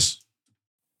 Listen to this.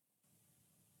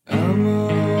 I'm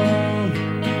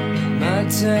on my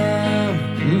time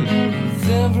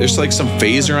with There's like some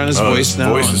phaser on his voice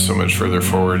now. His voice is so much further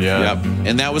forward, yeah. Yep.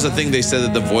 And that was the thing. They said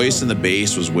that the voice and the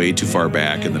bass was way too far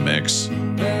back in the mix.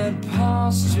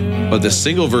 But the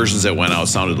single versions that went out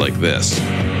sounded like this.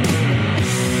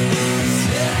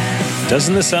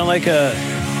 Doesn't this sound like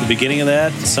the beginning of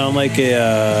that sound like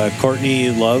a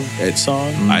Courtney Love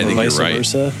song? I think you're right.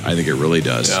 Versa? I think it really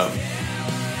does. Yeah.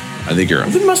 I think you're.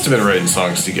 They must have been writing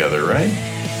songs together, right?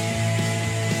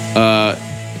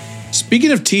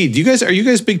 Speaking of tea, are you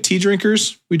guys big tea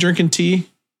drinkers? We drinking tea?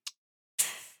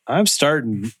 I'm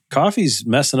starting. Coffee's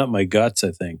messing up my guts,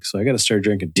 I think. So I got to start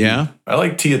drinking tea. Yeah. I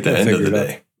like tea at the end of the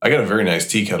day. I got a very nice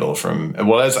tea kettle from.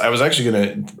 Well, I was actually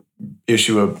going to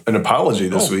issue an apology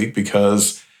this week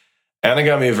because Anna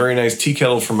got me a very nice tea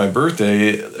kettle for my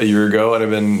birthday a year ago, and I've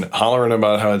been hollering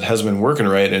about how it hasn't been working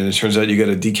right, and it turns out you got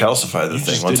to decalcify the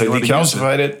thing. Once I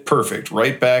decalcified it, perfect.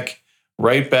 Right back,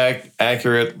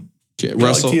 accurate. Okay,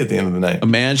 Russell, like tea at the end of the night.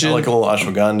 Imagine I like a little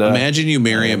ashwagandha. Imagine you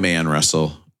marry a man,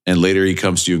 Russell, and later he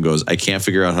comes to you and goes, "I can't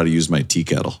figure out how to use my tea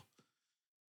kettle."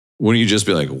 Wouldn't you just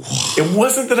be like, whoa. It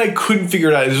wasn't that I couldn't figure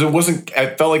it out.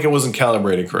 I felt like it wasn't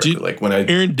calibrated correctly. When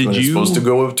it's supposed to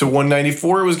go up to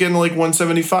 194, it was getting like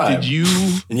 175. Did you?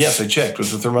 And yes, I checked with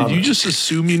the thermometer. Did you just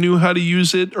assume you knew how to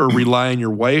use it or rely on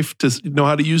your wife to know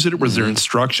how to use it? Or was there an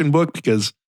instruction book?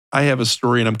 Because I have a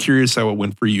story and I'm curious how it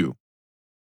went for you.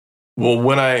 Well,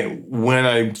 when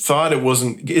I thought it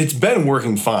wasn't, it's been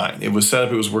working fine. It was set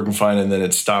up, it was working fine, and then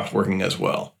it stopped working as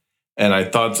well. And I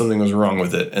thought something was wrong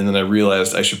with it. And then I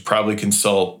realized I should probably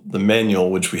consult the manual,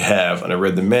 which we have. And I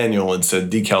read the manual and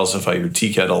said, decalcify your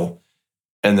tea kettle.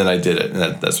 And then I did it. And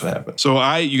that's what happened. So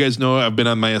you guys know I've been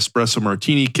on my espresso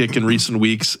martini kick in recent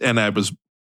weeks. And I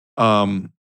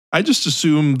just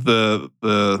assumed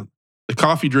the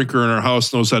coffee drinker in our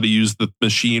house knows how to use the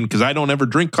machine because I don't ever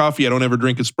drink coffee. I don't ever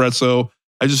drink espresso.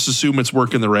 I just assume it's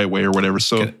working the right way or whatever.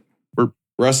 So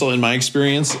Russell, in my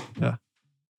experience,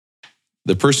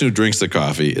 the person who drinks the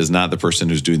coffee is not the person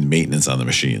who's doing the maintenance on the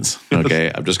machines.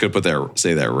 Okay, I'm just going to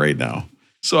say that right now.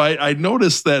 So I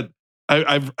noticed that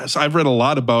I've read a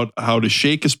lot about how to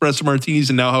shake espresso martinis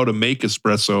and now how to make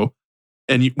espresso.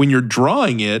 And when you're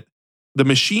drawing it, the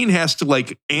machine has to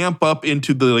like amp up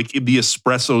into the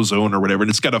espresso zone or whatever, and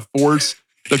it's got to force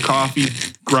the coffee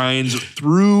grinds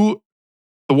through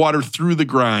the water through the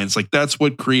grinds. Like that's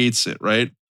what creates it,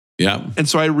 right? Yeah. And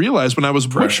so I realized when I was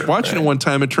watching it one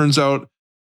time, it turns out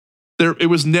it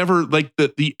was never like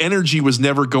the energy was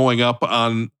never going up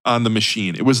on the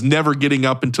machine. It was never getting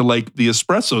up into like the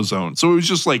espresso zone. So it was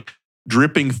just like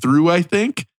dripping through, I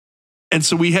think. And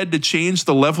so we had to change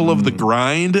the level of the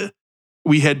grind.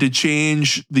 We had to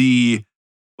change the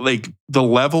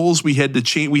levels. We had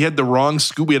the wrong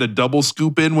scoop. We had a double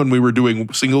scoop in when we were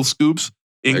doing single scoops.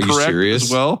 Incorrect. Are you serious?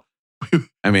 As well.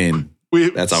 I mean,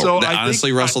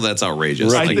 honestly, Russell, that's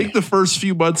outrageous. I think the first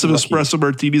few months of espresso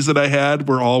martinis that I had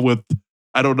were all with,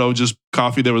 I don't know, just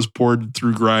coffee that was poured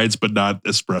through grinds, but not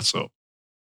espresso.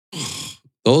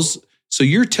 So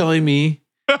you're telling me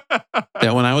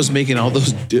that when I was making all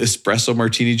those espresso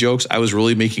martini jokes, I was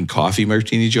really making coffee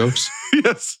martini jokes?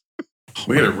 Yes.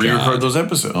 We got to re-record those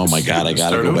episodes. Oh my God, I got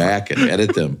to go back and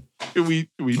edit them. Can we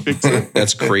fix it?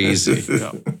 That's crazy.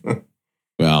 Yeah.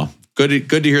 Well, good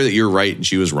to hear that you're right and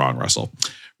she was wrong, Russell.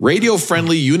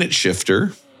 Radio-friendly unit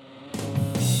shifter.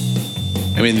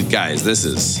 I mean, guys, this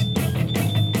is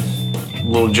a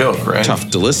little joke, right? Tough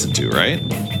to listen to, right?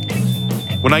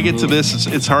 When I get to this,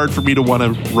 it's hard for me to want to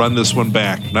run this one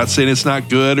back. I'm not saying it's not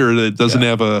good or that it doesn't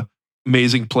have a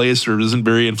amazing place or it isn't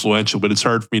very influential, but it's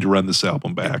hard for me to run this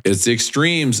album back. It's the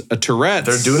extremes. A Tourette's.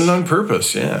 They're doing it on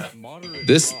purpose, yeah.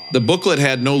 The booklet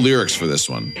had no lyrics for this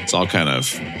one. It's all kind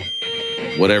of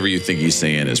whatever you think he's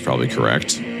saying is probably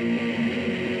correct.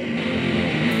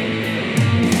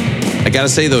 I gotta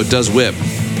say though, it does whip.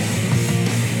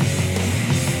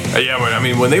 Yeah, but I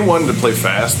mean, when they wanted to play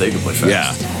fast, they could play fast.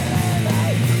 Yeah.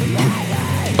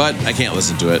 But I can't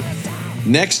listen to it.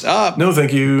 Next up, no,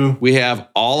 thank you. We have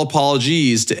All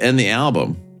Apologies to end the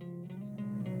album.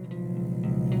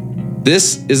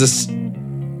 This is a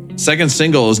second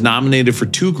single, is nominated for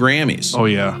 2 Grammys. Oh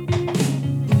yeah.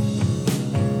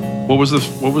 What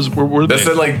were they? That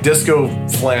said like disco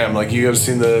slam. Like you have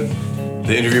seen the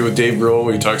interview with Dave Grohl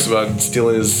where he talks about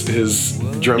stealing his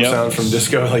drum sound from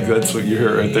disco. Like that's what you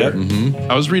hear right there. Yep.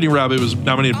 Mm-hmm. I was reading, Rob, it was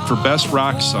nominated for Best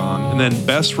Rock Song and then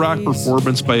Best Rock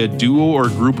Performance by a Duo or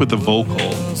Group with a Vocal.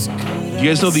 Do you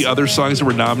guys know the other songs that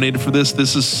were nominated for this?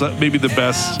 This is maybe the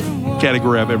best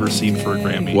category I've ever seen for a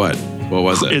Grammy. What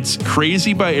was it? It's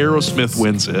Crazy by Aerosmith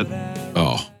wins it.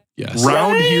 Oh, yes.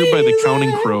 Round Here by the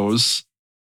Counting Crows.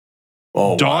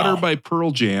 Oh, Daughter by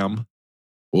Pearl Jam.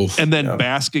 Oof. And then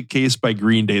Basket Case by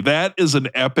Green Day. That is an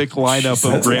epic lineup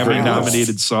of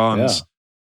Grammy-nominated songs. Yeah.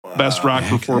 Best rock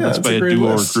performance by a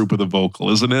duo or group with a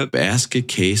vocal, isn't it? Basket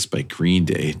Case by Green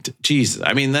Day. Jesus,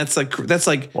 I mean that's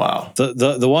like wow.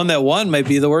 The one that won might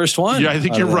be the worst one. Yeah, I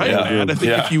think you're right, man. I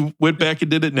think if you went back and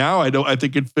did it now, I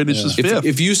think it finishes fifth.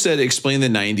 If you said explain the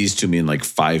 90s to me in like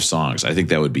 5 songs, I think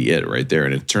that would be it right there.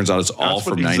 And it turns out it's all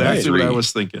from 93. Exactly what I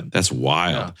was thinking. That's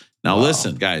wild. Yeah. Now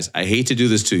listen, guys, I hate to do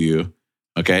this to you,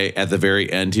 okay, at the very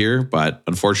end here, but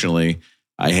unfortunately,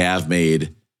 I have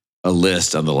made a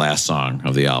list on the last song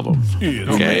of the album.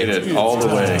 Okay. Made it all the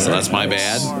way. So that's my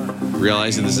bad.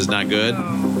 Realizing this is not good.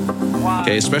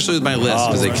 Okay, especially with my list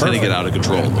because they kind of get out of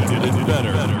control.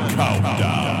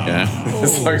 Yeah.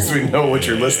 As long as we know what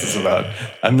your list is about,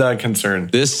 I'm not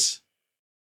concerned. This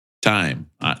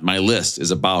time, my list is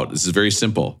about, this is very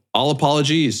simple. All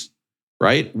apologies,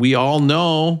 right? We all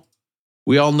know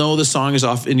the song is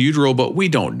off In Utero, but we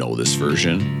don't know this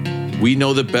version. We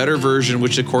know the better version,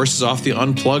 which of course is off the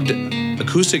Unplugged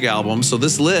acoustic album. So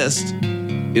this list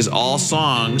is all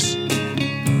songs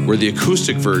where the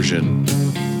acoustic version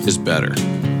is better.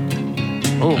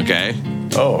 Oh. Okay?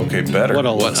 Oh, okay, better. What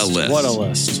a list. What a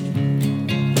list.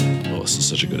 Oh, this is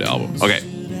such a good album. Okay,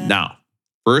 now,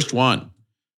 first one.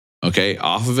 Okay,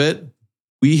 off of it,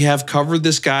 we have covered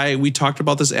this guy. We talked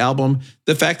about this album.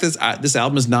 The fact that this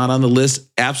album is not on the list,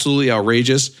 absolutely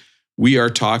outrageous. We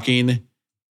are talking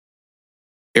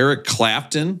Eric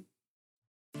Clapton,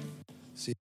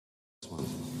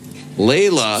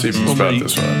 Layla. See if it's about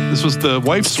this one. This was the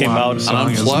Wife Swap song,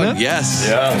 Unplugged. isn't it? Yes.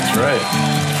 Yeah, that's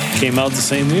right. Came out the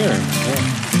same year.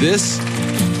 Yeah. This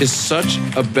is such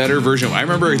a better version. I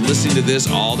remember listening to this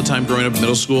all the time growing up in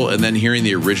middle school and then hearing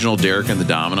the original Derek and the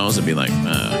Dominoes and being like,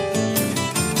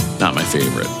 not my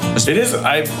favorite. It is.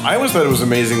 I always thought it was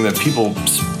amazing that people,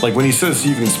 like when he says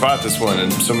you can spot this one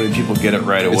and so many people get it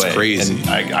right away. It's crazy.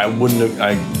 And I wouldn't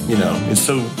have, it's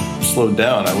so slowed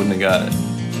down, I wouldn't have got it.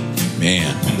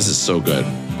 Man, this is so good.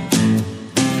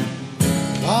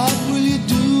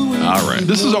 All right.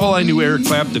 This is all I knew Eric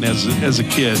Clapton as a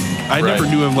kid. I never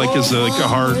knew him like as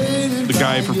the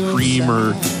guy from Cream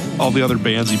or all the other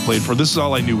bands he played for. This is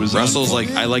all I knew was Russell's like,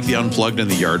 I like the Unplugged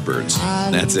and the Yardbirds.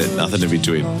 That's it. Nothing in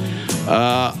between.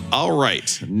 All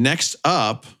right. Next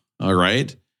up, all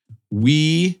right,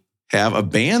 we have a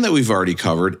band that we've already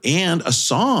covered and a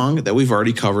song that we've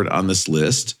already covered on this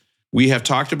list. We have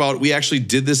talked about, we actually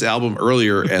did this album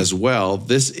earlier as well.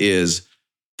 This is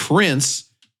Prince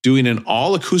doing an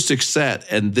all acoustic set.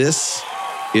 And this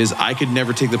is I Could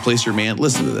Never Take the Place of Your Man.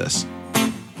 Listen to this.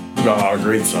 Oh,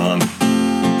 great song.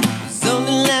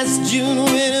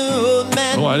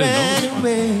 Oh, I didn't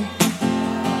know.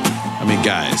 I mean,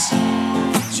 guys.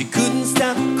 She couldn't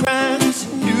stop crying. She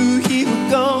knew he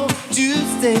was going to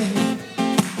stay.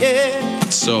 Yeah.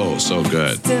 So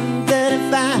good.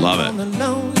 Love it.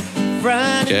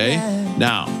 Okay.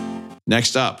 Now,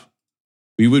 next up,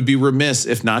 we would be remiss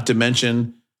if not to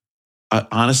mention,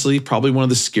 honestly, probably one of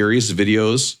the scariest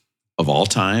videos of all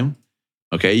time.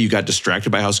 Okay. You got distracted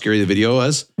by how scary the video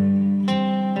was.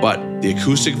 But the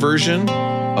acoustic version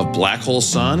of Black Hole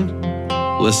Sun,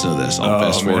 listen to this. I'll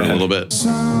fast forward a little bit.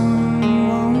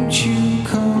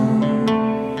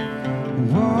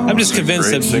 I'm just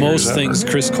convinced that most things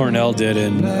Chris Cornell did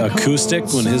in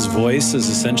acoustic, when his voice is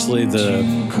essentially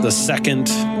the second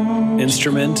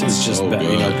instrument, is just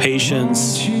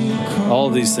Patience, all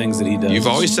of these things that he does. You've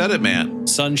always said it, man.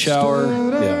 Sun Shower.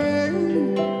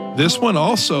 Yeah. This one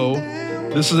also,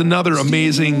 this is another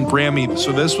amazing Grammy.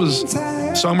 So this was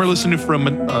a song we're listening to from,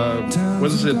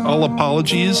 what is it, All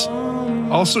Apologies.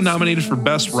 Also nominated for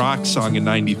Best Rock Song in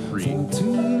 93.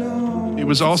 It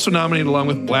was also nominated along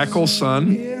with Black Hole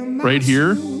Sun, right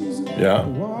here. Yeah.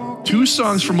 2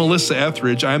 songs from Melissa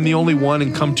Etheridge, I'm the Only One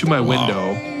and Come to My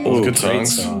Window. Oh, good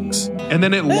songs. And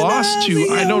then it lost to,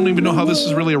 I don't even know how this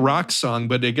is really a rock song,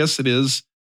 but I guess it is,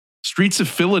 Streets of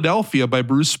Philadelphia by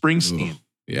Bruce Springsteen. Ooh,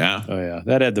 yeah. Oh, yeah.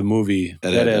 That had the movie.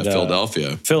 That had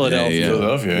Philadelphia.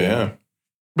 Philadelphia, yeah.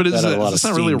 But it's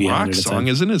not really a rock it song,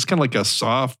 isn't it? It's kind of like a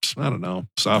soft, I don't know,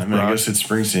 soft rock. I guess it's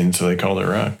Springsteen, so they called it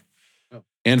rock.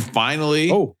 And finally,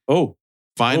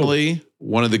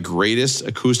 one of the greatest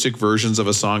acoustic versions of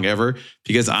a song ever.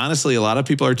 Because honestly, a lot of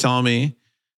people are telling me,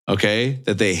 okay,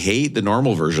 that they hate the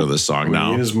normal version of this song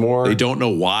now. They don't know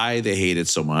why they hate it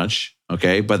so much.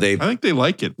 Okay, but I think they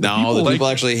like it. No, people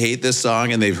actually hate this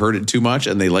song and they've heard it too much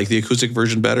and they like the acoustic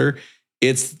version better.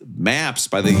 It's Maps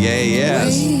by the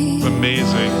Yeah-Yeahs.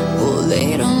 Amazing. Oh,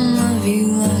 they don't love you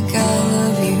like I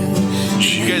love you.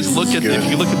 You guys look at if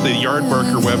you look at the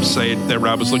Yardbarker website that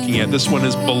Rob was looking at, this one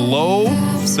is below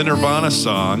the Nirvana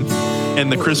song,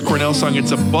 and the Chris Cornell song.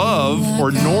 It's above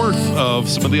or north of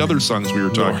some of the other songs we were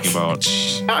talking about.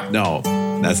 No,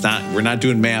 that's not. We're not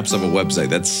doing maps of a website.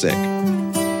 That's sick.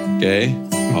 Okay.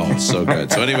 Oh, so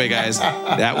good. So anyway, guys,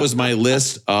 that was my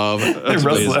list of. Hey,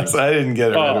 Russell, I didn't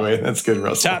get it right away. That's good,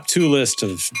 Russell. Top 2 list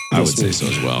of. I would say so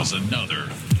as well.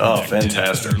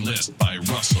 Fantastic. List by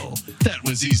Russell. That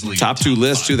was easily Top 2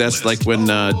 list too. That's like when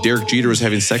Derek Jeter was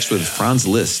having sex with Franz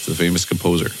Liszt, the famous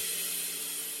composer.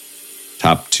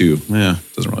 Top 2. Yeah,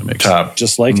 doesn't really make sense.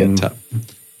 Just like it. Top.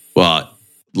 Well,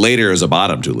 later is a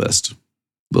bottom 2 list.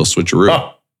 Little switcheroo.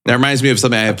 Oh. That reminds me of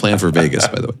something I have planned for Vegas,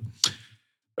 by the way.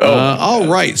 All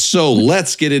right, so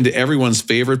let's get into everyone's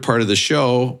favorite part of the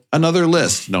show, another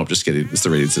list. No, just kidding. It's the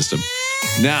rating system.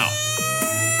 Now,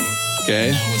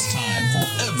 okay. Now it's time for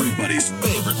everybody's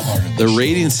favorite part of the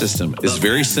rating system is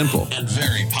very simple. And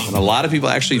very popular. And a lot of people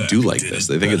actually do like this.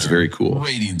 They think it's very cool.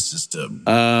 Rating system.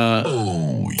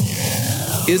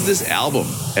 Is this album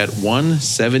at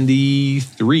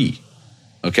 173?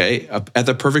 Okay, at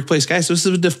the perfect place. Guys, this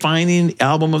is a defining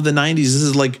album of the 90s. This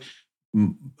is like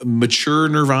mature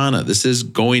Nirvana. This is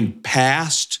going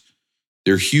past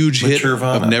their huge hit of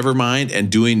Nevermind and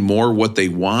doing more what they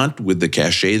want with the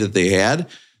cachet that they had.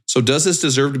 So does this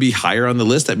deserve to be higher on the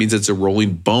list? That means it's a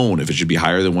rolling bone if it should be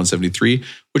higher than 173,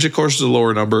 which of course is a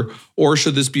lower number. Or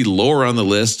should this be lower on the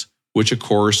list, which of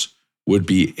course would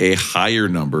be a higher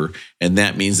number. And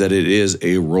that means that it is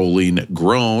a rolling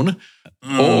groan.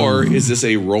 Or is this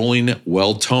a rolling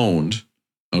well-toned?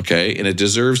 Okay, and it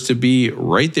deserves to be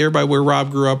right there by where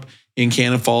Rob grew up in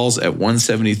Cannon Falls at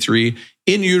 173.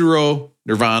 In Utero,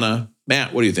 Nirvana.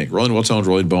 Matt, what do you think? Rolling well-toned,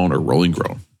 rolling bone, or rolling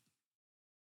groan?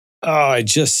 Oh, I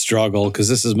just struggle because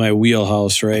this is my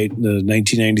wheelhouse, right? The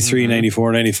 1993,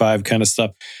 94, 95 kind of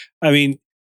stuff. I mean,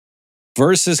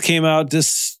 Versus came out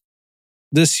this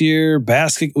year.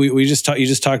 Basket, you just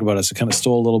talked about it, so kind of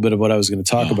stole a little bit of what I was going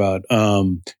to talk about.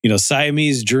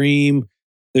 Siamese Dream.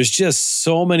 There's just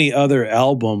so many other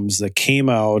albums that came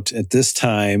out at this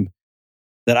time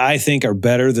that I think are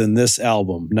better than this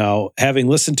album. Now, having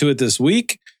listened to it this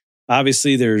week,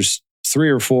 obviously there's 3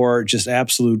 or 4 just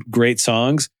absolute great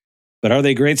songs. But are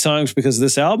they great songs because of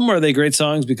this album, or are they great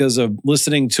songs because of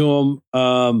listening to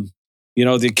them,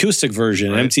 the acoustic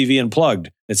version, right. MTV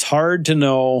Unplugged? It's hard to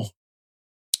know.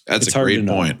 That's a great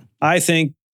point. I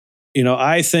think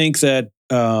that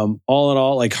all in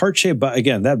all, like Heart Shape, but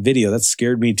again, that video, that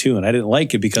scared me too. And I didn't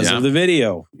like it because of the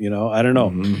video, I don't know.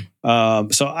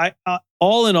 Mm-hmm. So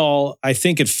all in all, I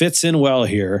think it fits in well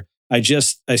here. I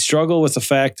struggle with the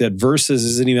fact that Versus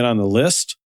isn't even on the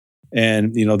list.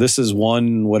 And, this is what are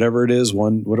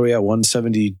we at?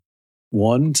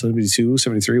 171, 72,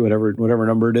 73, whatever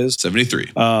number it is.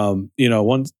 73.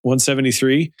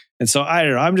 173. And so I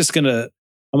don't know.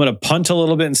 I'm going to punt a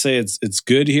little bit and say it's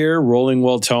good here, rolling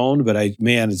well-toned, but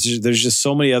there's just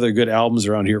so many other good albums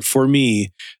around here for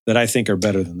me that I think are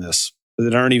better than this,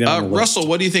 that aren't even on the Russell, list.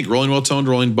 what do you think? Rolling well-toned,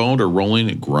 rolling boned, or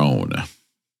rolling groan?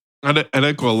 I'd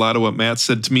echo a lot of what Matt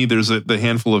said. To me, there's the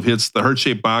handful of hits, the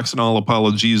Heart-Shaped Box and All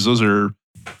Apologies. Those are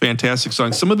fantastic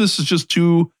songs. Some of this is just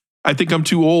I think I'm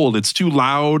too old. It's too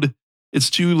loud. It's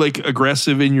too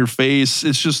aggressive in your face.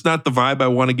 It's just not the vibe I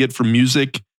want to get from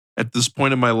music at this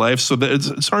point in my life. So that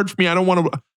it's hard for me. I don't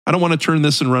want to turn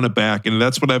this and run it back. And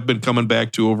that's what I've been coming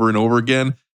back to over and over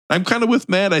again. I'm kind of with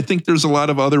Matt. I think there's a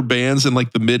lot of other bands in the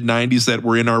mid 90s that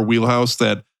were in our wheelhouse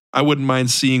that I wouldn't mind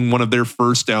seeing one of their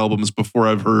first albums before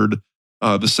I've heard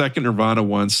the second Nirvana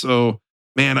one. So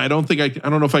man, I don't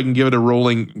know if I can give it a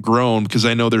rolling groan because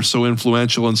I know they're so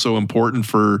influential and so important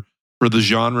for the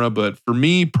genre. But for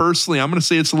me personally, I'm going to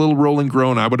say it's a little rolling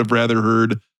groan. I would have rather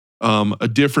heard a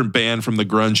different band from the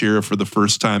grunge era for the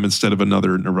first time instead of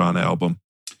another Nirvana album.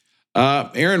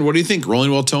 Aaron, what do you think?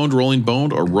 Rolling well-toned, rolling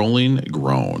boned, or rolling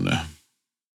groan?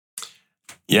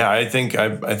 Yeah, I think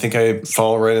I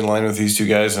fall right in line with these two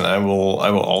guys, and I will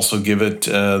also give it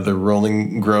the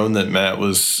rolling groan that Matt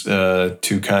was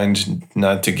too kind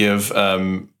not to give.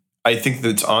 I think that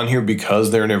it's on here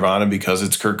because they're Nirvana, because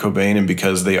it's Kurt Cobain, and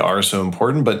because they are so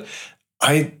important. But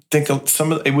I think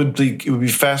it would be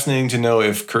fascinating to know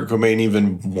if Kurt Cobain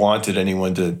even wanted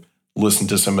anyone to listen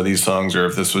to some of these songs, or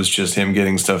if this was just him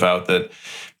getting stuff out that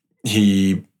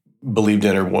he believed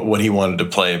in or what he wanted to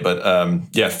play. But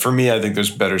for me, I think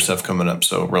there's better stuff coming up.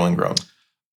 So rolling groan.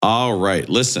 All right.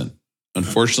 Listen,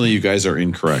 unfortunately, you guys are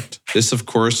incorrect. This, of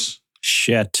course,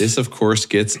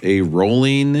 gets a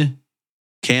rolling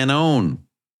canon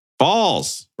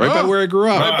Falls. Right by where I grew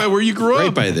up. Right by where you grew up.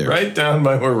 Right by there. Right down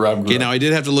by where Rob grew up. Okay, now I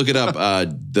did have to look it up.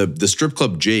 The strip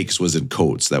club Jake's was in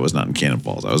Coates. That was not in Cannon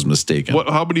Falls. I was mistaken.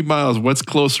 How many miles? What's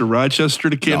closer, Rochester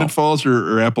to Cannon Falls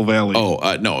or Apple Valley?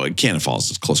 Oh, no, Cannon Falls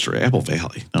is closer to Apple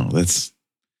Valley. No, that's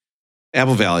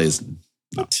Apple Valley is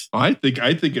not. I don't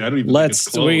even think it's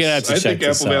close. We're gonna have to I check think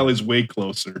this Apple out. Valley's way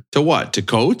closer. To what? To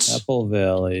Coates? Apple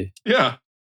Valley. Yeah.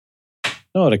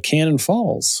 No, to Cannon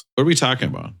Falls. What are we talking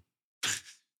about?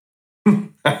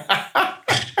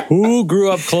 Who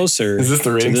grew up closer? Is this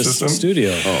the rating to this system?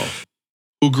 studio? Oh.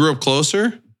 Who grew up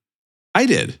closer? I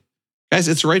did. Guys,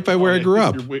 it's right by where I grew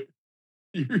up.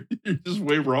 You're just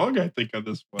way wrong, I think, on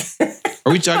this one.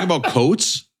 Are we talking about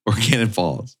Coates or Cannon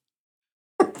Falls?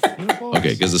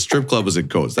 Okay, because the strip club was in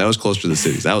Coates. That was closer to the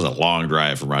cities. That was a long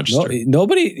drive from Rochester.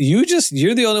 Nobody, you're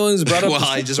the only one who's brought up. Well,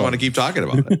 I just want to keep talking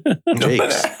about it.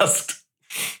 Jake's.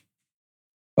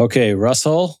 Okay,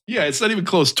 Russell. Yeah, it's not even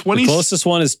close. The closest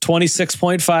one is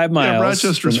 26.5 miles. Yeah,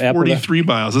 Rochester's 43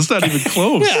 miles. It's not even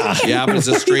close. Yeah, but it's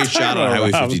a straight shot on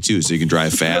Highway 52, so you can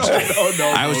drive faster.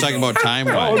 No, I was talking about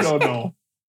time-wise. No.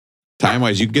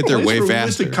 Time-wise, you can get there way We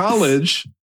faster. went to college,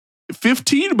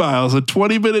 15 miles, a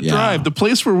 20-minute drive. The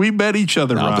place where we met each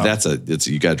other, No, Rob. but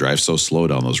you got to drive so slow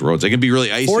down those roads. They can be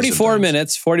really icy 44 sometimes.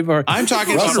 minutes. 44. I'm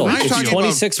talking Russell, about. I'm it's talking about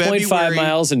 26.5 February.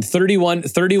 miles and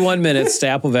 31 minutes to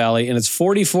Apple Valley, and it's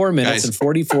 44 minutes Guys, and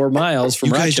 44 miles from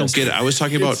You guys Rochester. don't get it. I was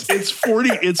talking about. It's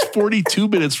 42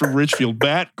 minutes from Richfield.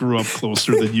 Matt grew up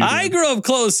closer than you. I grew up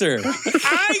closer.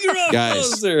 Guys.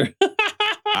 Closer.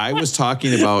 I was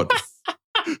talking about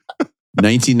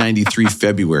 1993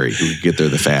 February. Who could get there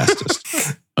the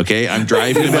fastest? Okay, I'm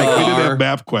driving in my We didn't car.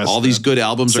 have MapQuest. All these good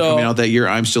albums are coming out that year.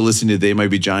 I'm still listening to They Might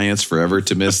Be Giants forever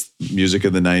to miss music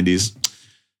in the 90s.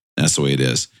 That's the way it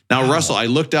is. Now, Russell, I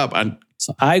looked up on.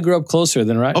 So I grew up closer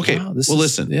than right. Okay, Wow,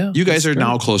 listen. You guys are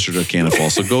now closer to Cannon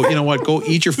Falls. So go, you know what? Go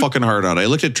eat your fucking heart out. I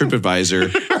looked at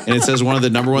TripAdvisor and it says one of the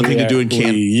number one thing to do in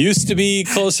Cannon. We used to be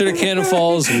closer to Cannon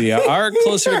Falls. We are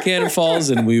closer to Cannon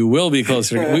Falls, and we will be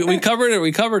closer. We covered it.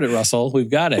 We covered it, Russell. We've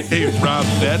got it. Hey, Rob,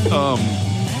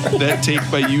 that take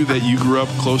by you that you grew up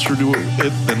closer to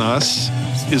it than us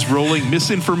is rolling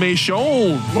misinformation.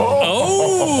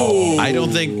 Oh, I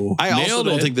also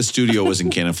don't think the studio was in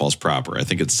Cannon Falls proper. I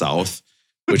think it's south,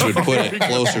 which would put it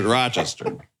closer to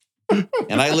Rochester.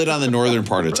 And I lived on the northern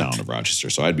part of town of Rochester,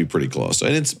 so I'd be pretty close.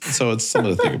 And it's something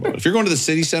to think about. If you're going to the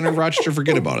city center of Rochester,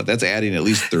 forget about it. That's adding at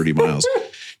least 30 miles.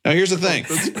 Now, here's the thing.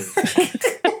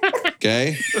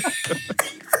 Okay?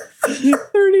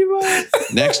 30 miles.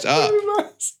 Next up.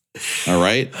 All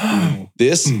right.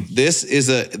 This is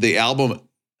the album.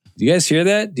 Do you guys hear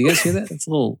that? It's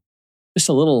just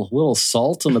a little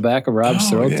salt on the back of Rob's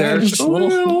throat there. Just a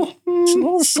little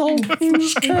salt. I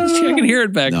can hear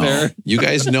it back there. You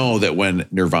guys know that when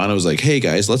Nirvana was like, hey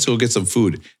guys, let's go get some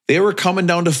food, they were coming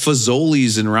down to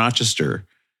Fazoli's in Rochester.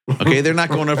 Okay, they're not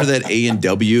going up to that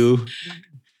A&W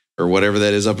or whatever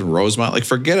that is up in Rosemont. Like,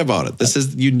 forget about it. This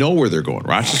is, where they're going.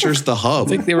 Rochester's the hub. I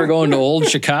think they were going to Old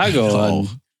Chicago on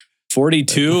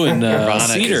 42 and Nirvana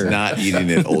Cedar. is not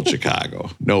eating at Old Chicago.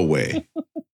 No way.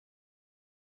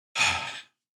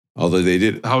 Although they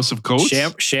did House of Coats,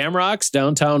 Shamrocks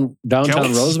downtown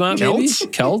Kelce? Rosemont, maybe Kelce?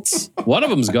 Kelce. One of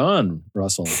them's gone,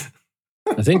 Russell.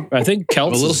 I think Kelce.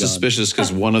 I'm a little suspicious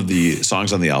because one of the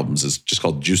songs on the albums is just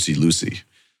called Juicy Lucy.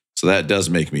 So that does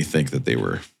make me think that they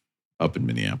were up in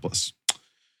Minneapolis.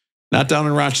 Not down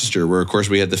in Rochester, where, of course,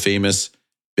 we had the famous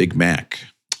Big Mac.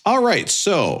 All right,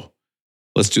 so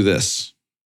let's do this.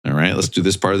 All right, let's do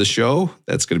this part of the show.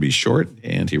 That's going to be short,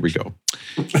 and here we go.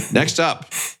 Next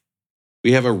up,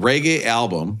 we have a reggae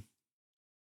album.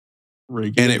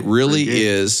 And it really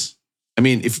is, I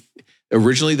mean, if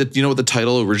originally, you know what the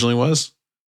title originally was?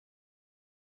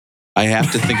 I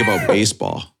Have to Think About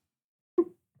Baseball.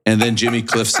 And then Jimmy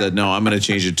Cliff said, no, I'm going to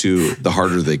change it to The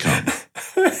Harder They Come.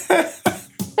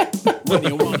 You're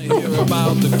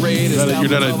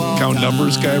not a count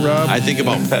numbers guy, Rob? I think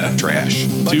about trash.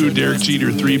 2, Derek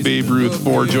Jeter. 3, Babe Ruth.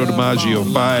 4, Joe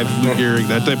DiMaggio. 5, Lou Gehrig.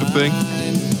 That type of thing.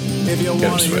 You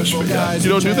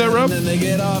don't do that, Rob?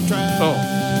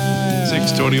 Oh.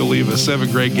 6, Tony Oliva. 7,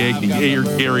 Greg Gagne.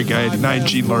 8, Gary Guy. 9,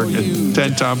 Gene Larkin.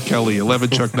 10, Tom Kelly. 11,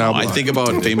 Chuck Knobloch. I think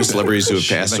about famous celebrities who have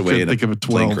passed away in a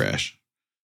plane crash.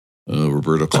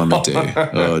 Roberto Clemente.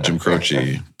 Jim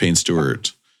Croce. Payne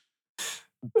Stewart.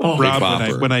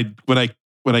 Rob, when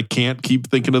I can't keep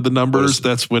thinking of the numbers,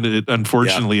 that's when it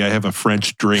unfortunately I have a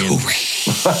French drain.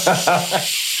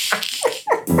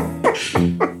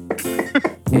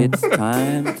 It's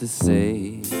time to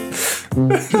say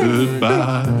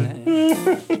goodbye.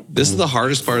 This is the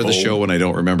hardest part of the show when I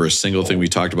don't remember a single thing we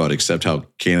talked about except how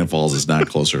Cannon Falls is not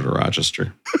closer to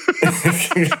Rochester.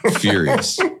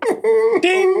 Furious.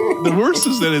 Ding. The worst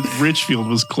is that Richfield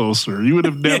was closer. You would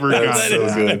have never gotten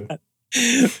so good.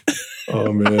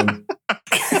 Oh man.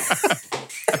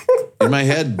 In my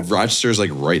head, Rochester is like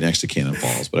right next to Cannon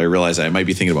Falls, but I realize I might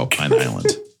be thinking about Pine Island.